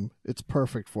the name. It's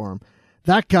perfect for him.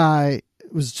 That guy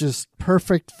was just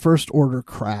perfect First Order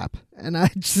crap. And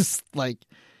I just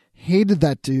hated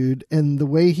that dude and the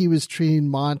way he was treating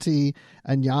Monty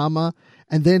and Yama.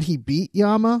 And then he beat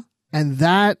Yama. And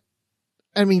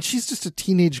she's just a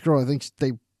teenage girl. I think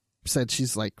they said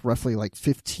she's roughly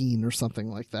 15 or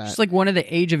something like that. She's one of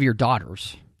the age of your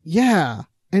daughters. Yeah.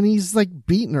 And he's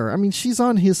beating her. She's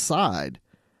on his side.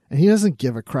 And he doesn't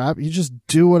give a crap. You just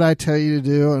do what I tell you to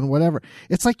do and whatever.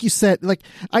 It's like you said,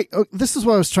 this is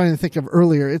what I was trying to think of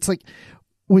earlier. It's like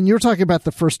when you're talking about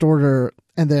the First Order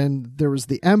and then there was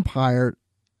the Empire.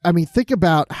 Think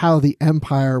about how the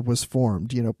Empire was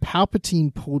formed.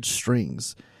 Palpatine pulled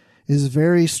strings. is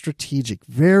very strategic,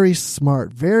 very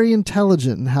smart, very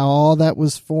intelligent in how all that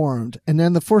was formed. And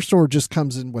then the First Order just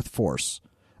comes in with force.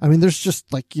 I mean, there's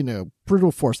just like,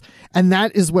 brutal force. And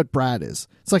that is what Brad is.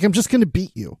 It's like, I'm just going to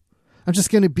beat you. I'm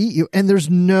just going to beat you. And there's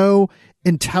no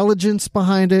intelligence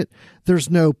behind it. There's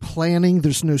no planning.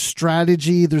 There's no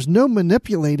strategy. There's no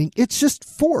manipulating. It's just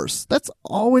force. That's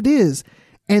all it is.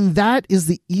 And that is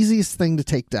the easiest thing to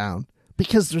take down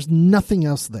because there's nothing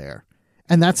else there.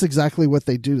 And that's exactly what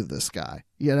they do to this guy.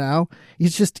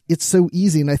 It's so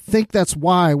easy. And I think that's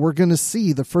why we're going to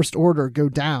see the First Order go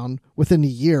down within a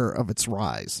year of its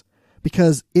rise,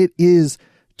 because it is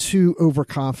too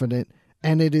overconfident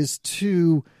and it's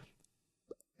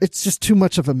just too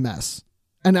much of a mess.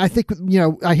 And I think,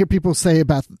 I hear people say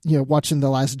about, watching The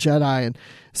Last Jedi, and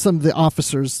some of the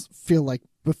officers feel like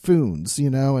buffoons,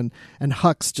 and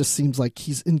Hux just seems like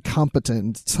he's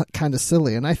incompetent. It's kind of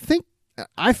silly. And I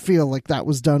feel like that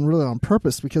was done really on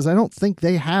purpose, because I don't think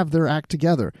they have their act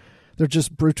together. They're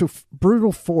just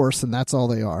brutal force, and that's all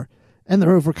they are. And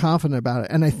they're overconfident about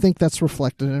it. And I think that's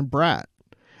reflected in Brat.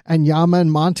 And Yama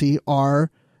and Monty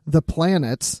are the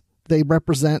planets. They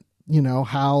represent,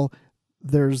 how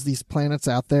there's these planets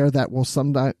out there that will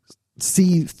someday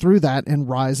see through that and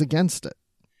rise against it.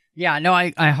 Yeah, no,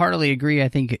 I heartily agree. I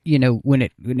think, when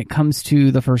it comes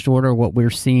to the First Order, what we're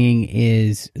seeing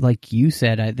is, like you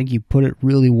said, I think you put it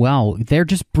really well. They're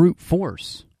just brute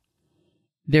force.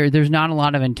 There's not a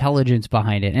lot of intelligence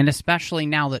behind it. And especially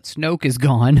now that Snoke is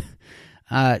gone,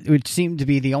 which seemed to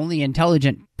be the only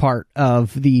intelligent part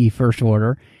of the First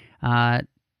Order,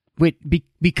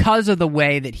 because of the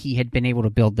way that he had been able to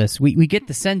build this, we get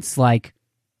the sense like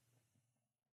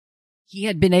he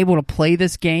had been able to play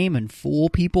this game and fool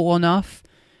people enough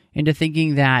into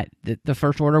thinking that the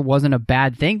First Order wasn't a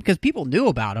bad thing, because people knew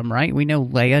about him, right? We know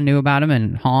Leia knew about him,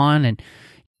 and Han, and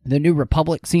the New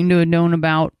Republic seemed to have known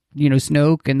about,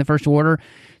 Snoke and the First Order.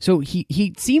 So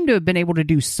he seemed to have been able to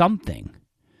do something.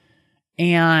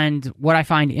 And what I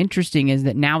find interesting is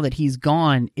that now that he's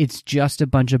gone, it's just a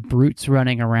bunch of brutes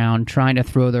running around trying to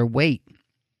throw their weight.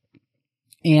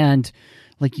 And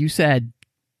like you said,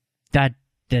 that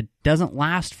doesn't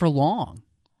last for long,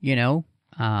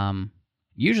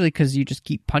 usually because you just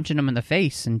keep punching them in the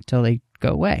face until they go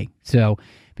away. So,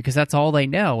 because that's all they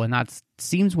know, and that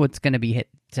seems what's going to be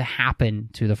to happen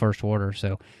to the First Order.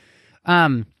 So,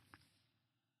 one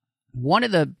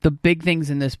of the big things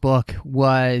in this book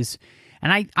was,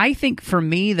 and I think for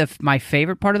me, my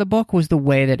favorite part of the book was the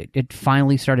way that it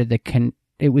finally started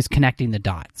it was connecting the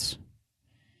dots.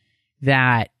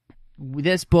 That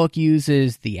this book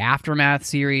uses the Aftermath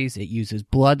series, it uses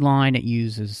Bloodline, it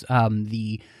uses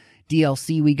the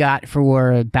DLC we got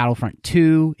for Battlefront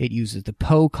 2, it uses the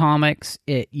Poe comics,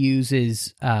 it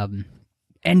uses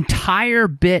entire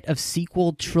bit of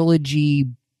sequel trilogy,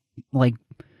 like,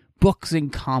 books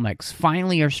and comics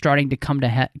finally are starting to come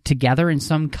together in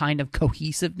some kind of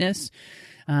cohesiveness.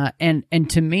 And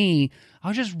to me, I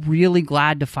was just really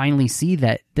glad to finally see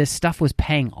that this stuff was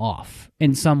paying off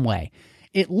in some way.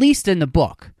 At least in the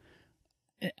book.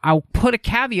 I'll put a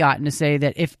caveat in to say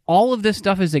that if all of this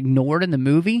stuff is ignored in the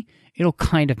movie, it'll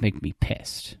kind of make me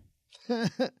pissed.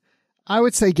 I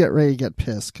would say get ready to get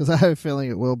pissed, because I have a feeling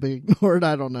it will be ignored.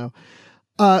 I don't know.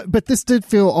 But this did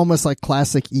feel almost like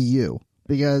classic EU,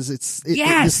 because this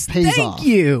pays off. Thank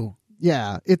you.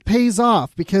 Yeah, it pays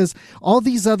off, because all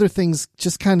these other things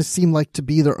just kind of seem like to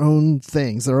be their own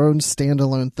things, their own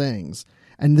standalone things.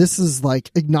 And this is like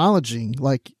acknowledging,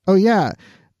 like, oh yeah,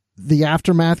 the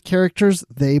Aftermath characters,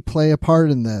 they play a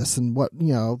part in this. And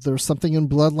there's something in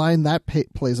Bloodline that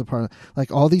plays a part.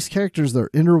 Like, all these characters, they're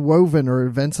interwoven, or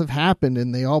events have happened,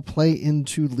 and they all play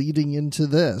into leading into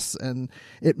this. And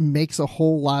it makes a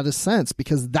whole lot of sense,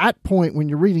 because that point when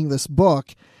you're reading this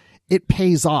book, it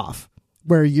pays off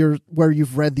where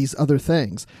you've read these other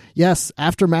things. Yes,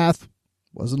 Aftermath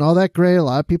wasn't all that great. A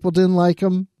lot of people didn't like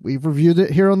them. We've reviewed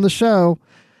it here on the show.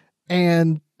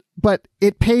 But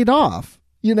it paid off,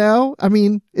 I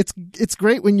mean, it's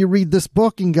great when you read this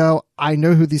book and go, I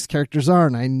know who these characters are,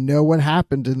 and I know what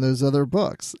happened in those other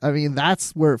books. I mean,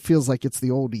 that's where it feels like it's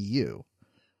the old EU.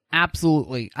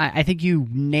 Absolutely. I think you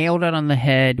nailed it on the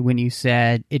head when you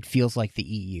said it feels like the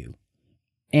EU.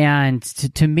 And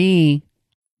to me,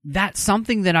 that's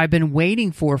something that I've been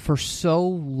waiting for so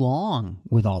long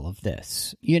with all of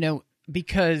this,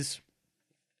 because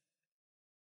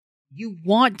you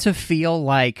want to feel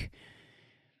like,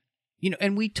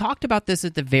 and we talked about this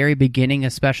at the very beginning,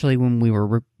 especially when we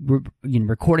were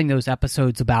recording those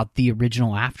episodes about the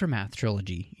original Aftermath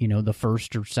trilogy, the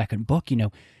first or second book.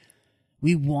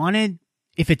 We wanted,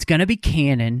 if it's going to be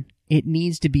canon, it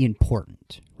needs to be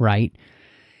important, right?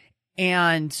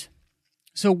 And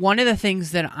So one of the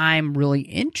things that I'm really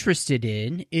interested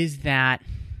in is that,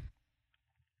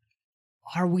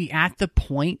 are we at the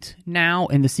point now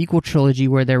in the sequel trilogy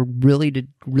where they're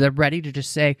ready to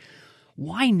just say,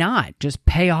 why not just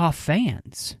pay off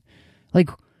fans? Like,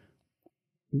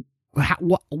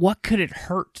 what could it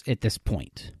hurt at this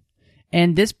point?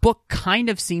 And this book kind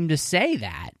of seemed to say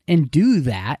that and do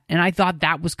that, and I thought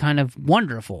that was kind of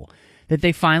wonderful, that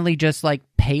they finally just like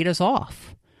paid us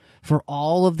off for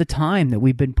all of the time that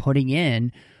we've been putting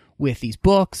in with these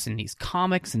books and these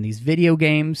comics and these video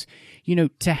games. You know,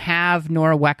 to have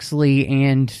Nora Wexley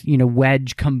and, you know,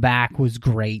 Wedge come back was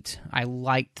great. I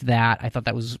liked that. I thought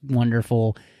that was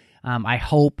wonderful. I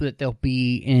hope that they'll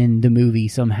be in the movie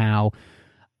somehow.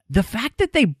 The fact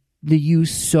that they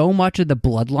use so much of the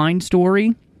Bloodline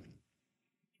story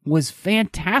was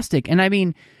fantastic. And I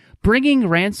mean, bringing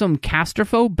Ransom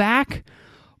Casterfo back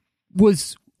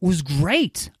was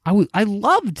great. I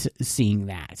loved seeing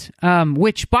that.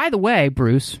 Which, by the way,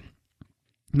 Bruce,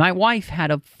 my wife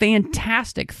had a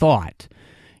fantastic thought.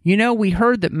 You know, we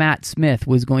heard that Matt Smith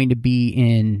was going to be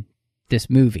in this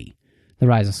movie, The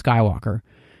Rise of Skywalker.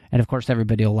 And of course,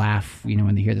 everybody will laugh, you know,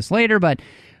 when they hear this later. But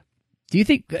do you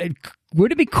think,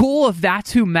 would it be cool if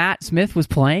that's who Matt Smith was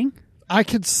playing? I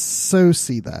could so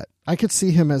see that. I could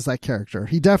see him as that character.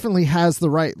 He definitely has the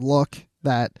right look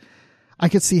that I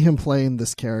could see him playing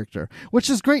this character, which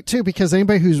is great too, because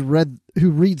anybody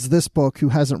who reads this book who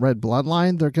hasn't read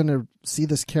Bloodline, they're going to see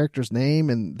this character's name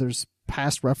and there's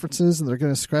past references, and they're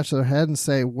going to scratch their head and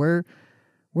say, where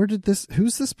did this,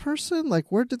 who's this person?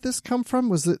 Like, where did this come from?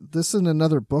 Was it this in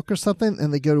another book or something?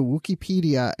 And they go to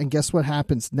Wikipedia, and guess what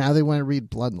happens? Now they want to read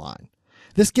Bloodline.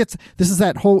 This is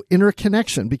that whole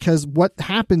interconnection, because what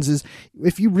happens is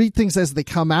if you read things as they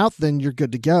come out, then you're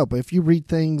good to go. But if you read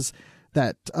things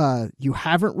that you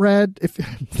haven't read, if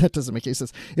that doesn't make any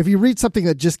sense, if you read something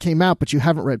that just came out but you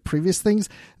haven't read previous things,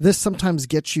 this sometimes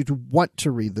gets you to want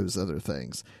to read those other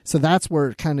things. So that's where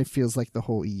it kind of feels like the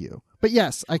whole EU. But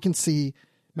yes, I can see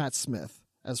Matt Smith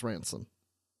as Ransom.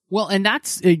 Well, and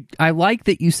I like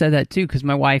that you said that too, because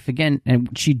my wife, again, and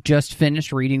she just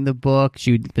finished reading the book.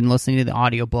 She'd been listening to the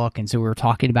audiobook, and so we were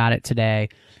talking about it today.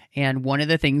 And one of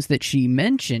the things that she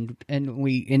mentioned, and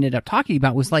we ended up talking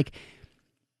about, was like,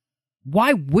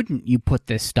 why wouldn't you put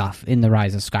this stuff in The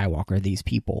Rise of Skywalker, these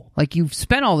people? Like, you've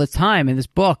spent all this time in this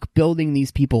book building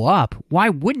these people up. Why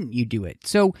wouldn't you do it?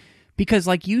 So, because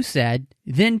like you said,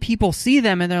 then people see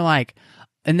them and they're like,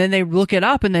 and then they look it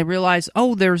up and they realize,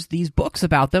 oh, there's these books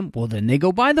about them. Well, then they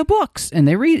go buy the books and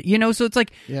they read, you know, so it's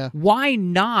like, Why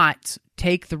not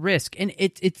take the risk? And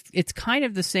it's kind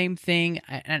of the same thing.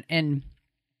 And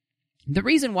the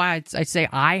reason why I say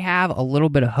I have a little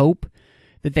bit of hope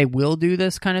that they will do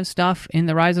this kind of stuff in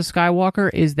The Rise of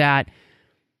Skywalker is that,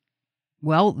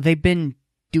 well, they've been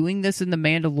doing this in The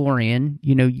Mandalorian,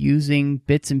 you know, using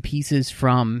bits and pieces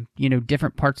from, you know,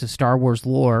 different parts of Star Wars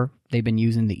lore. They've been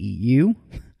using the EU,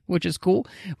 which is cool,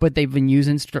 but they've been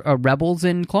using Rebels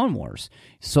in Clone Wars.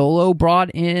 Solo brought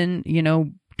in, you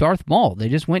know, Darth Maul. They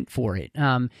just went for it.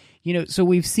 You know, so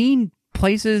we've seen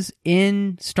places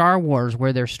in Star Wars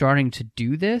where they're starting to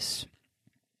do this,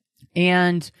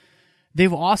 and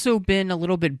they've also been a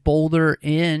little bit bolder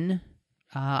in,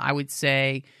 I would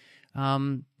say,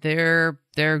 their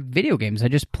video games. I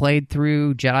just played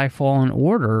through Jedi Fallen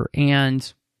Order,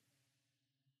 and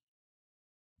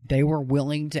they were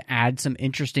willing to add some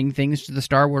interesting things to the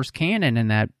Star Wars canon in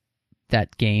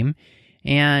that game.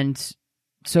 And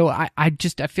so I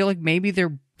feel like maybe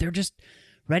they're just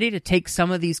ready to take some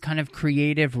of these kind of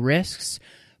creative risks,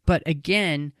 but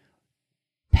again,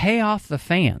 pay off the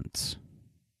fans.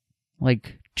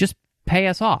 Like, just pay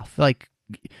us off. Like,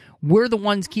 we're the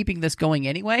ones keeping this going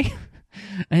anyway.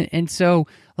 and so,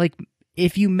 like,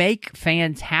 if you make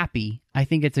fans happy, I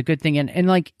think it's a good thing. And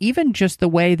like, even just the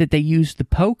way that they use the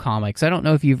Poe comics. I don't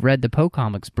know if you've read the Poe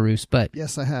comics, Bruce, but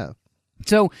yes, I have.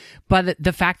 So, but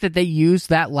the fact that they used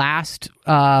that last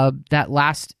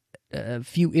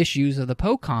few issues of the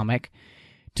Poe comic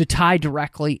to tie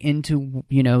directly into,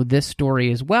 you know, this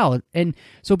story as well. And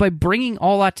so by bringing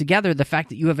all that together, the fact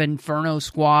that you have Inferno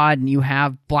Squad and you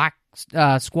have Black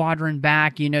Squadron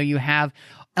back, you know, you have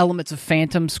elements of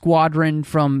Phantom Squadron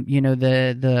from, you know,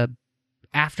 the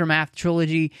Aftermath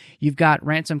trilogy, you've got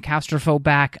Ransom Casterfo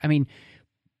back. I mean,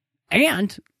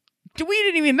 and we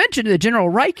didn't even mention that General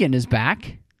Riken is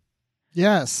back.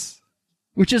 Yes.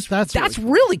 Which is, that's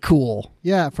really cool.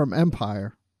 Yeah, from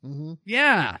Empire. Mm-hmm.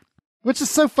 Yeah. Which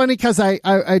is so funny because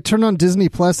I turned on Disney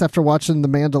Plus after watching The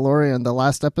Mandalorian, the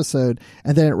last episode,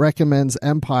 and then it recommends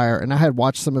Empire, and I had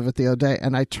watched some of it the other day,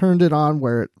 and I turned it on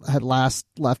where it had last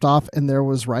left off, and there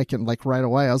was Riken like right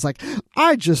away. I was like,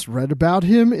 I just read about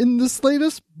him in this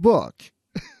latest book.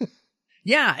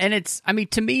 Yeah,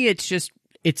 and to me,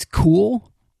 it's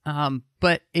cool,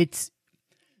 but it's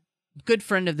good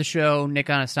friend of the show,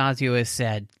 Nick Anastasio, has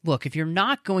said, look, if you're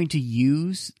not going to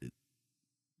use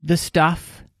the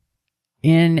stuff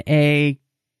in a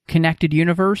connected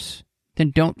universe,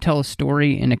 then don't tell a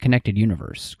story in a connected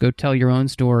universe. Go tell your own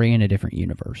story in a different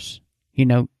universe. You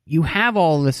know, you have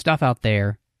all this stuff out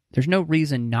there. There's no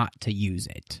reason not to use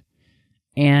it.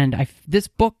 And this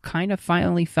book kind of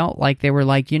finally felt like they were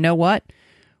like, you know what?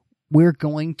 We're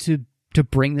going to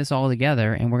bring this all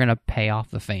together, and we're going to pay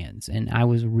off the fans. And I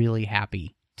was really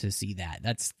happy to see that.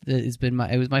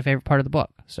 It was my favorite part of the book.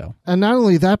 So, and not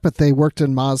only that, but they worked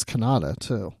in Maz Kanata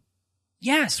too.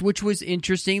 Yes, which was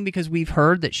interesting because we've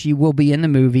heard that she will be in the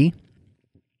movie.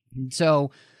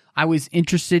 So I was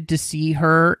interested to see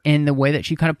her in the way that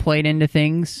she kind of played into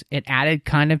things. It added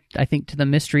kind of, I think, to the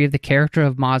mystery of the character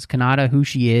of Maz Kanata, who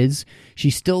she is. She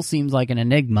still seems like an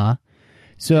enigma.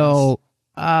 So,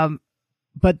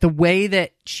 but the way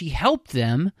that she helped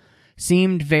them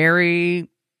seemed very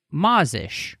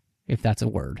Maz-ish, if that's a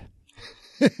word.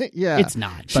 Yeah. It's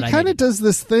not. She kind of does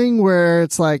this thing where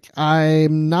it's like,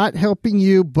 I'm not helping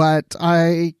you, but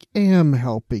I am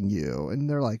helping you. And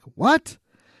they're like, what?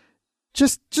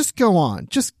 Just go on.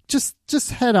 Just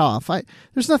head off.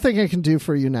 There's nothing I can do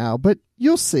for you now, but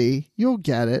you'll see. You'll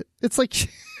get it. It's like,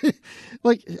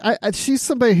 she's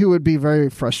somebody who would be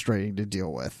very frustrating to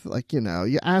deal with. Like, you know,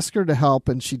 you ask her to help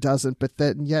and she doesn't, but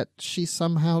then yet she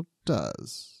somehow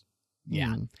does.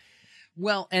 Yeah.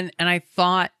 Well, and I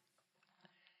thought,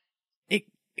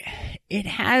 it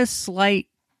has slight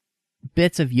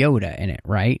bits of Yoda in it,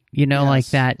 right? You know, like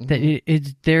that.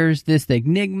 Mm-hmm. There's this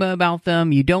enigma about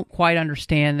them. You don't quite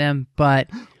understand them, but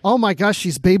oh my gosh,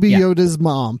 she's Baby Yoda's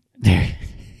mom.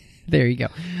 There you go.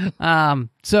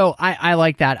 So I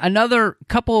like that. Another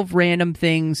couple of random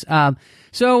things.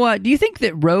 So do you think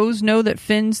that Rose know that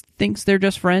Finn thinks they're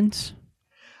just friends?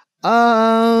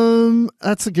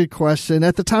 That's a good question.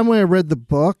 At the time when I read the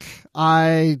book,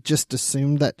 I just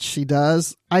assumed that she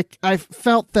does. I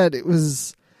felt that it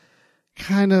was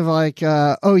kind of like,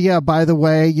 oh yeah, by the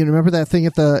way, you remember that thing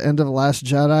at the end of The Last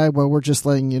Jedi where we're just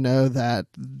letting you know that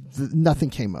nothing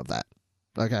came of that.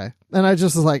 Okay. And I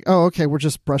just was like, oh, okay, we're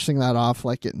just brushing that off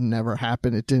like it never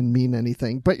happened. It didn't mean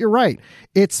anything. But you're right.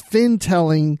 It's Finn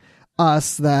telling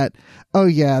us that, oh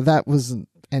yeah, that wasn't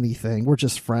anything. We're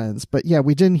just friends. But yeah,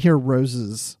 we didn't hear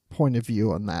Rose's point of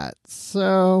view on that.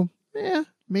 So, yeah,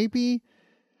 maybe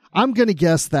I'm going to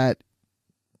guess that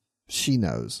she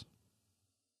knows.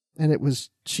 And it was,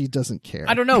 she doesn't care.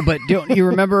 I don't know, but don't you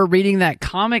remember reading that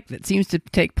comic that seems to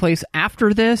take place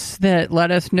after this that let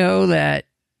us know that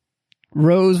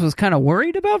Rose was kind of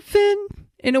worried about Finn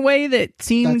in a way that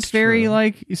seems very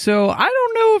like, so I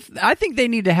don't know I think they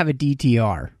need to have a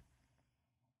DTR.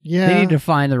 Yeah. They need to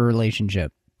find the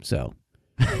relationship. So,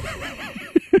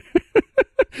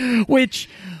 which,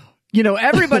 you know,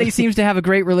 everybody seems to have a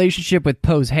great relationship with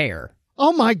Poe's hair.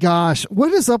 Oh my gosh.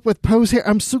 What is up with Poe's hair?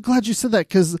 I'm so glad you said that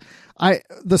because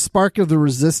the Spark of the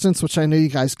Resistance, which I know you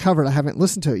guys covered, I haven't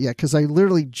listened to it yet because I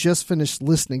literally just finished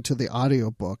listening to the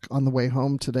audiobook on the way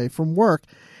home today from work.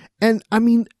 And I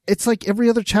mean, it's like every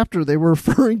other chapter they were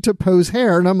referring to Poe's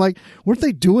hair. And I'm like, weren't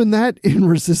they doing that in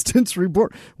Resistance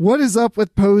Reborn? What is up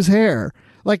with Poe's hair?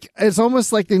 Like, it's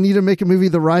almost like they need to make a movie,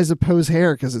 The Rise of Poe's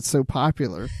Hair, because it's so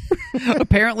popular.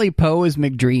 Apparently, Poe is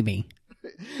McDreamy.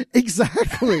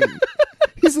 Exactly.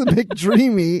 He's the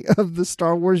McDreamy of the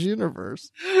Star Wars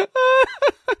universe.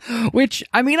 Which,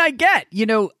 I mean, I get. You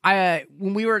know,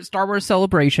 when we were at Star Wars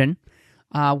Celebration,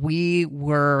 we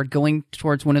were going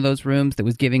towards one of those rooms that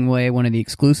was giving away one of the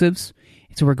exclusives.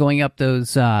 So we're going up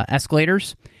those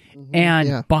escalators. Mm-hmm,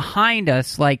 and behind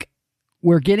us, like,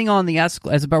 we're getting on the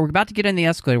escalator. We're about to get in the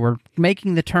escalator. We're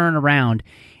making the turn around.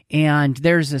 And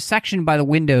there's a section by the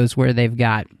windows where they've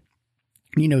got,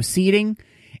 you know, seating.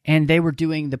 And they were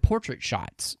doing the portrait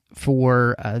shots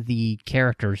for the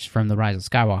characters from the Rise of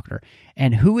Skywalker.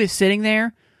 And who is sitting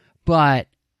there but,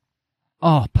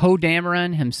 Poe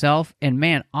Dameron himself. And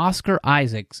man, Oscar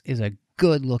Isaacs is a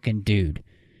good-looking dude.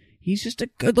 He's just a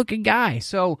good-looking guy.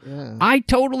 So I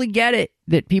totally get it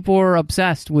that people are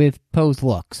obsessed with Poe's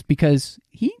looks because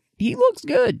he looks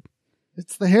good.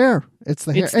 It's the hair. It's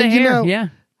the hair. It's the hair, you know, yeah.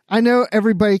 I know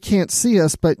everybody can't see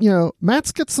us, but, you know,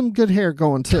 Matt's got some good hair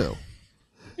going, too.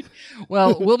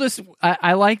 Well, we'll just,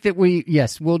 I like that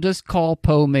we'll just call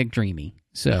Poe McDreamy.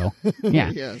 So,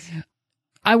 yeah. Yes.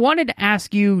 I wanted to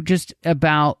ask you just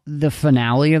about the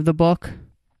finale of the book,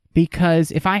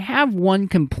 because if I have one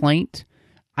complaint,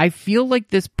 I feel like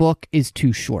this book is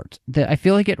too short. I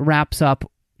feel like it wraps up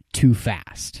too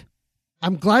fast.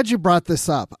 I'm glad you brought this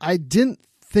up. I didn't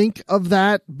think of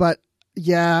that, but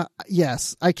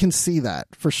yes, I can see that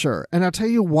for sure. And I'll tell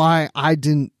you why I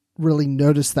didn't really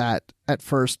notice that at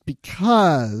first,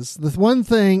 because the one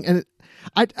thing, and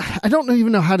I don't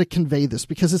even know how to convey this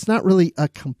because it's not really a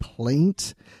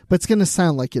complaint, but it's going to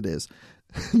sound like it is.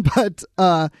 But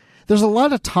there's a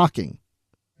lot of talking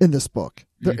in this book.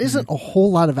 There isn't a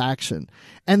whole lot of action.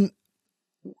 And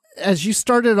as you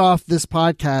started off this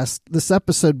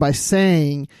episode by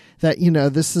saying that,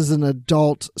 this is an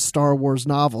adult Star Wars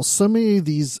novel, so many of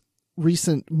these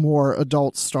recent, more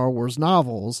adult Star Wars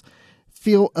novels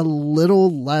feel a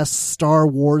little less Star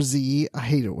Wars-y. I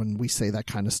hate it when we say that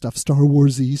kind of stuff, Star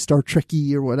Wars-y, Star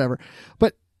Trek-y, or whatever.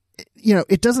 But,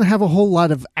 it doesn't have a whole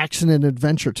lot of action and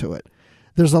adventure to it.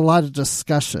 There's a lot of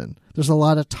discussion. There's a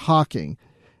lot of talking.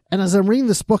 And as I'm reading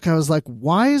this book, I was like,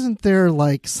 why isn't there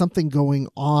like something going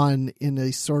on in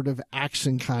a sort of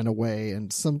action kind of way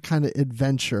and some kind of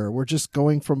adventure? We're just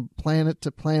going from planet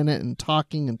to planet and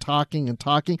talking and talking and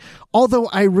talking. Although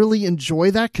I really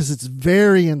enjoy that because it's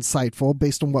very insightful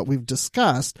based on what we've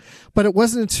discussed. But it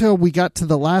wasn't until we got to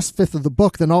the last fifth of the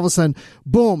book, then all of a sudden,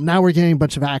 boom, now we're getting a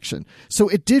bunch of action. So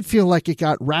it did feel like it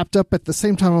got wrapped up. At the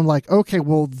same time, I'm like, okay,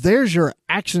 well, there's your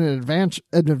action and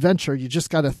adventure. You just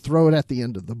got to throw it at the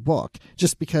end of the book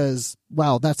just because,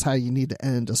 wow, that's how you need to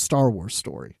end a Star Wars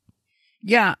story.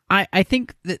 Yeah, I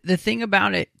think the thing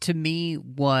about it to me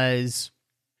was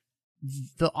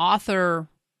the author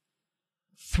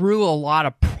threw a lot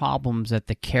of problems at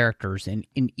the characters in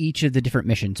each of the different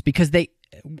missions, because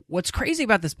what's crazy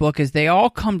about this book is they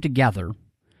all come together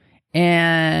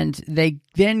and they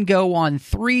then go on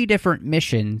 3 different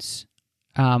missions.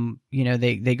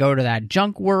 They go to that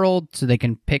junk world so they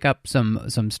can pick up some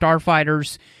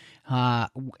starfighters.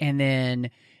 And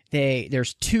then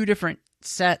there's 2 different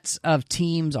sets of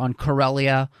teams on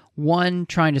Corellia, one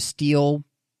trying to steal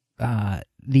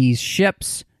these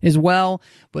ships as well,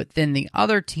 but then the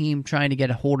other team trying to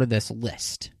get a hold of this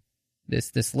list.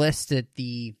 This list that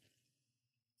the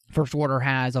First Order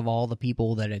has of all the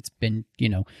people that it's been,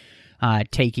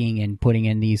 taking and putting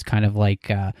in these kind of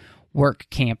like work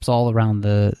camps all around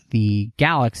the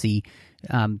galaxy,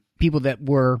 people that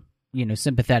were,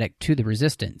 sympathetic to the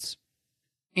Resistance.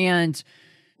 And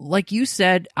like you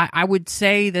said, I would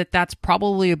say that that's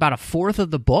probably about a fourth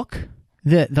of the book,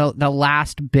 the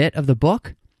last bit of the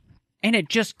book. And it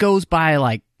just goes by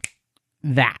like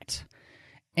that.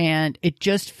 And it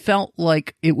just felt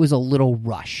like it was a little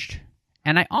rushed.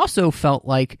 And I also felt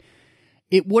like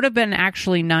it would have been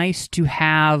actually nice to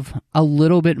have a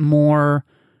little bit more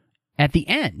at the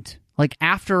end, like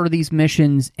after these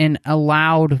missions, and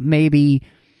allowed maybe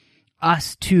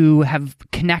us to have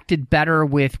connected better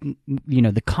with,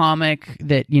 the comic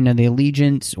that, the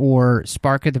Allegiance or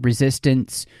Spark of the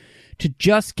Resistance, to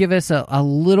just give us a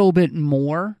little bit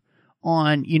more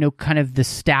on, kind of the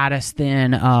status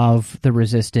then of the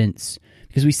Resistance.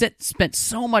 Because we spent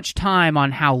so much time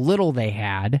on how little they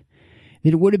had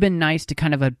that it would have been nice to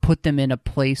kind of have put them in a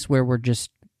place where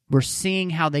we're seeing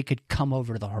how they could come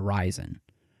over the horizon,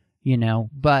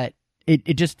 but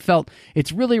it just felt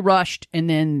it's really rushed. And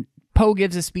then Poe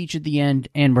gives a speech at the end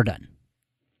and we're done.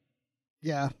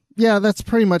 Yeah, that's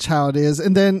pretty much how it is.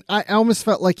 And then I almost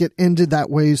felt like it ended that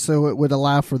way so it would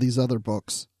allow for these other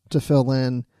books to fill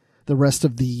in the rest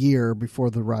of the year before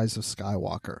the Rise of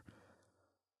Skywalker.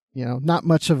 Not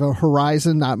much of a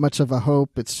horizon, not much of a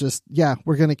hope. It's just,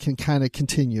 we're going to kind of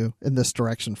continue in this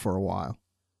direction for a while.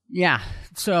 Yeah.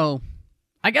 So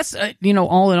I guess,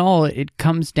 all in all, it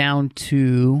comes down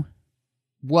to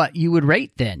what you would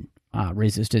rate then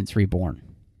Resistance Reborn.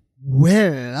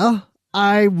 Well,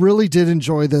 I really did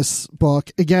enjoy this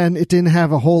book. Again, it didn't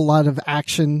have a whole lot of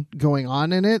action going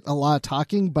on in it, a lot of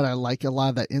talking, but I like a lot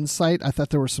of that insight. I thought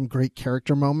there were some great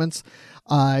character moments.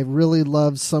 I really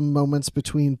loved some moments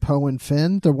between Poe and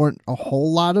Finn. There weren't a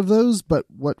whole lot of those, but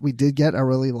what we did get, I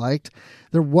really liked.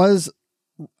 Rey was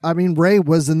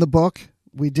in the book.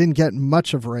 We didn't get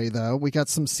much of Rey, though. We got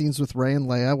some scenes with Rey and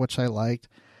Leia, which I liked.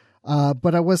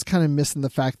 But I was kind of missing the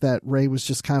fact that Rey was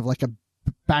just kind of like a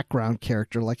background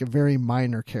character, like a very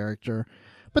minor character.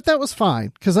 But that was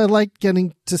fine, because I liked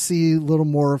getting to see a little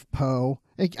more of Poe.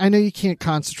 I know you can't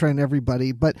concentrate on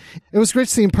everybody, but it was great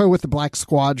seeing Poe with the Black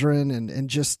Squadron and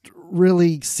just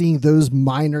really seeing those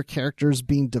minor characters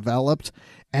being developed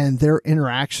and their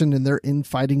interaction and their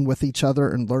infighting with each other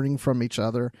and learning from each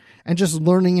other, and just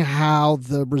learning how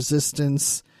the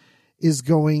Resistance is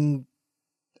going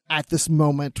at this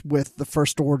moment with the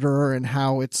First Order and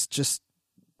how it's just,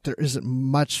 there isn't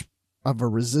much of a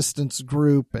resistance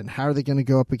group, and how are they going to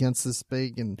go up against this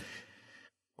big and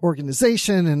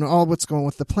organization and all what's going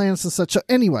with the planets and such. So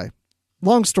anyway,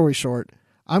 long story short,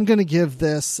 I'm going to give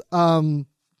this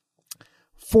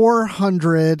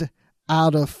 400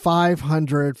 out of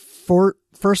 500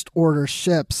 First Order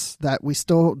ships that we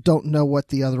still don't know what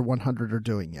the other 100 are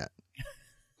doing yet.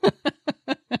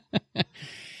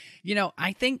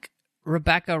 I think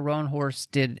Rebecca Roanhorse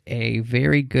did a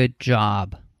very good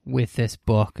job with this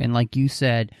book. And like you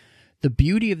said, the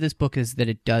beauty of this book is that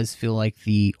it does feel like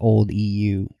the old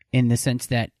EU in the sense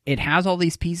that it has all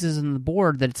these pieces on the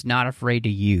board that it's not afraid to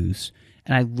use.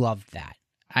 And I love that.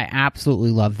 I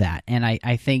absolutely love that. And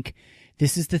I think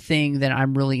this is the thing that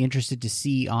I'm really interested to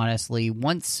see, honestly.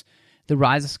 Once the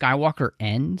Rise of Skywalker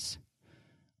ends,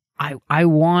 I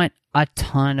want a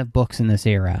ton of books in this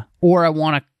era, or I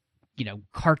want a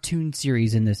cartoon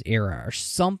series in this era, or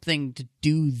something to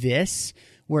do this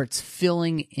where it's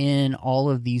filling in all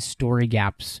of these story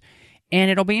gaps. And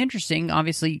it'll be interesting,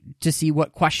 obviously, to see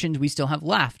what questions we still have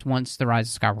left once The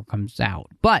Rise of Skywalker comes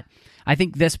out. But I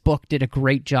think this book did a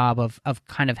great job of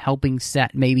kind of helping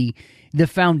set maybe the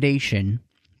foundation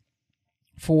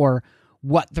for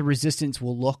what the Resistance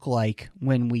will look like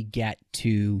when we get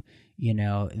to,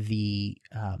 when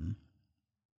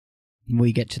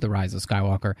we get to The Rise of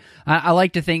Skywalker. I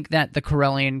like to think that the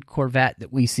Corellian Corvette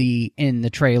that we see in the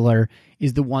trailer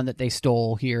is the one that they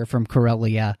stole here from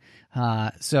Corellia.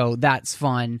 So that's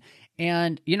fun.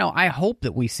 And, I hope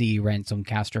that we see Ransom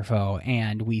Casterfo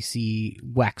and we see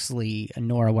Wexley,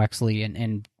 Nora Wexley,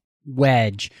 and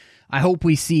Wedge. I hope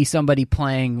we see somebody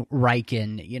playing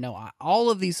Riken. All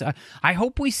of these. I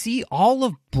hope we see all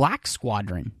of Black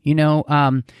Squadron.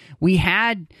 We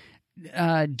had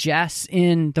Jess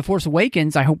in The Force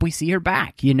Awakens. I hope we see her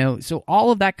back. So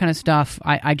all of that kind of stuff.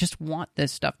 I just want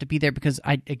this stuff to be there because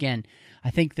I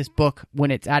think this book,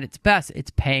 when it's at its best,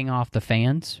 it's paying off the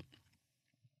fans.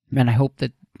 And I hope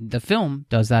that the film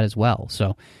does that as well.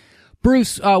 So,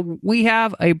 Bruce, we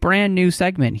have a brand new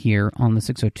segment here on the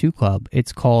 602 Club.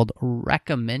 It's called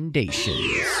Recommendations.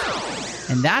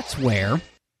 And that's where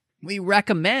we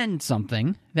recommend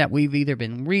something that we've either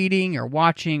been reading or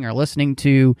watching or listening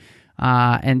to.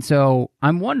 And so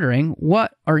I'm wondering,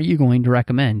 what are you going to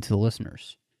recommend to the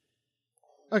listeners?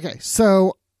 Okay,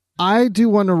 so I do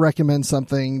want to recommend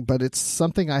something, but it's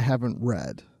something I haven't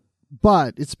read.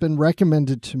 But it's been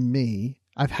recommended to me.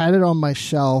 I've had it on my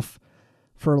shelf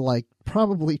for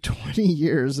probably 20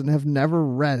 years and have never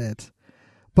read it.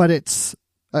 But it's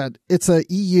a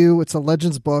EU, it's a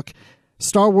Legends book,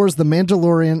 Star Wars The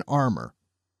Mandalorian Armor.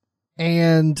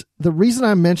 And the reason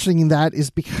I'm mentioning that is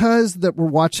because that we're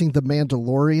watching the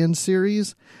Mandalorian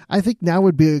series. I think now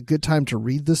would be a good time to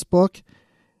read this book.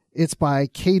 It's by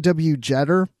K.W.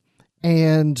 Jeter.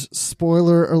 And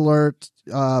spoiler alert,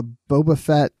 Boba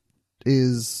Fett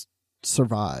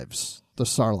survives the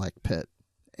Sarlacc pit.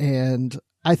 And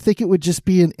I think it would just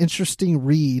be an interesting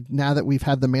read now that we've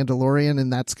had The Mandalorian,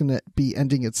 and that's going to be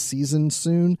ending its season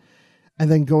soon. And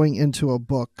then going into a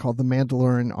book called The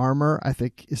Mandalorian Armor, I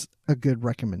think is a good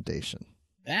recommendation.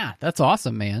 Yeah, that's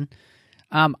awesome, man.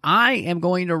 I am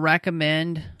going to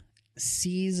recommend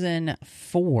season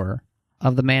 4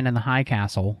 of The Man in the High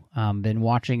Castle. Been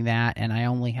watching that, and I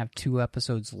only have 2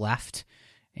 episodes left,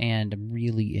 and I'm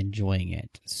really enjoying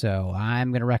it. So I'm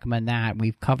going to recommend that.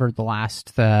 We've covered the last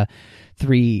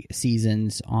 3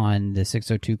 seasons on the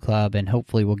 602 Club, and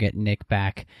hopefully we'll get Nick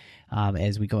back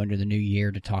as we go into the new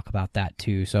year to talk about that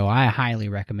too. So I highly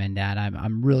recommend that.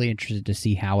 I'm really interested to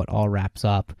see how it all wraps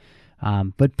up.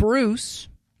 But Bruce,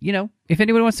 if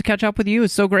anyone wants to catch up with you,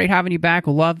 it's so great having you back.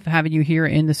 We'll love having you here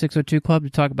in the 602 Club to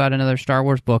talk about another Star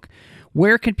Wars book.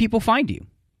 Where can people find you?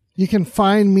 You can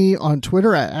find me on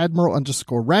Twitter at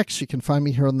Admiral_Rex. You can find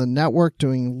me here on the network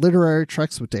doing Literary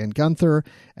Treks with Dan Gunther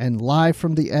and Live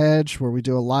from the Edge, where we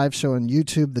do a live show on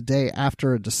YouTube the day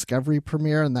after a Discovery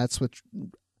premiere, and that's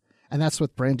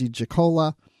with Brandy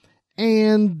Giacola.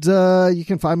 And you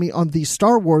can find me on the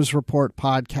Star Wars Report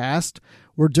podcast.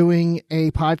 We're doing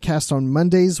a podcast on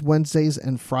Mondays, Wednesdays,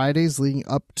 and Fridays leading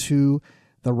up to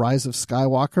The Rise of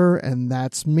Skywalker, and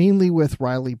that's mainly with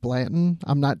Riley Blanton.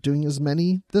 I'm not doing as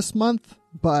many this month,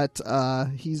 but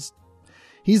he's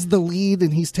the lead,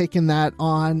 and he's taken that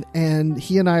on, and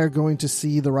he and I are going to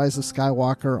see The Rise of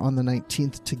Skywalker on the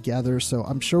 19th together, so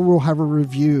I'm sure we'll have a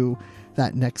review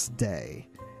that next day.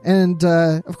 And,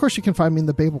 of course, you can find me in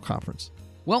the Babel Conference.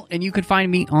 Well, and you can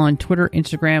find me on Twitter,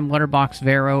 Instagram, Letterboxd,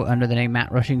 Vero, under the name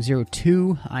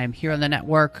MattRushing02. I am here on the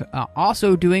network,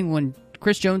 also doing when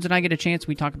Chris Jones and I get a chance,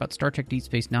 we talk about Star Trek Deep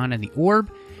Space Nine and the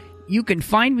Orb. You can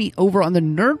find me over on the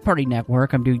Nerd Party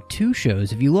Network. I'm doing 2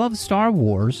 shows. If you love Star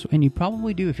Wars, and you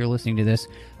probably do if you're listening to this,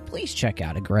 please check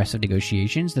out Aggressive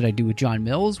Negotiations that I do with John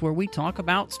Mills, where we talk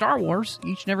about Star Wars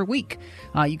each and every week.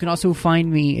 You can also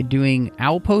find me doing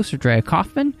Owlpost with Drea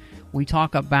Kaufman. We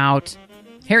talk about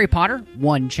Harry Potter,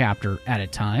 1 chapter at a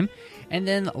time. And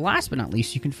then last but not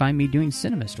least, you can find me doing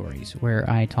Cinema Stories, where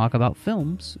I talk about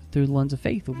films through the lens of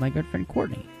faith with my good friend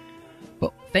Courtney.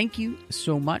 But thank you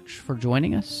so much for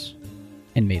joining us,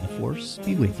 and may the Force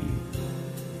be with you.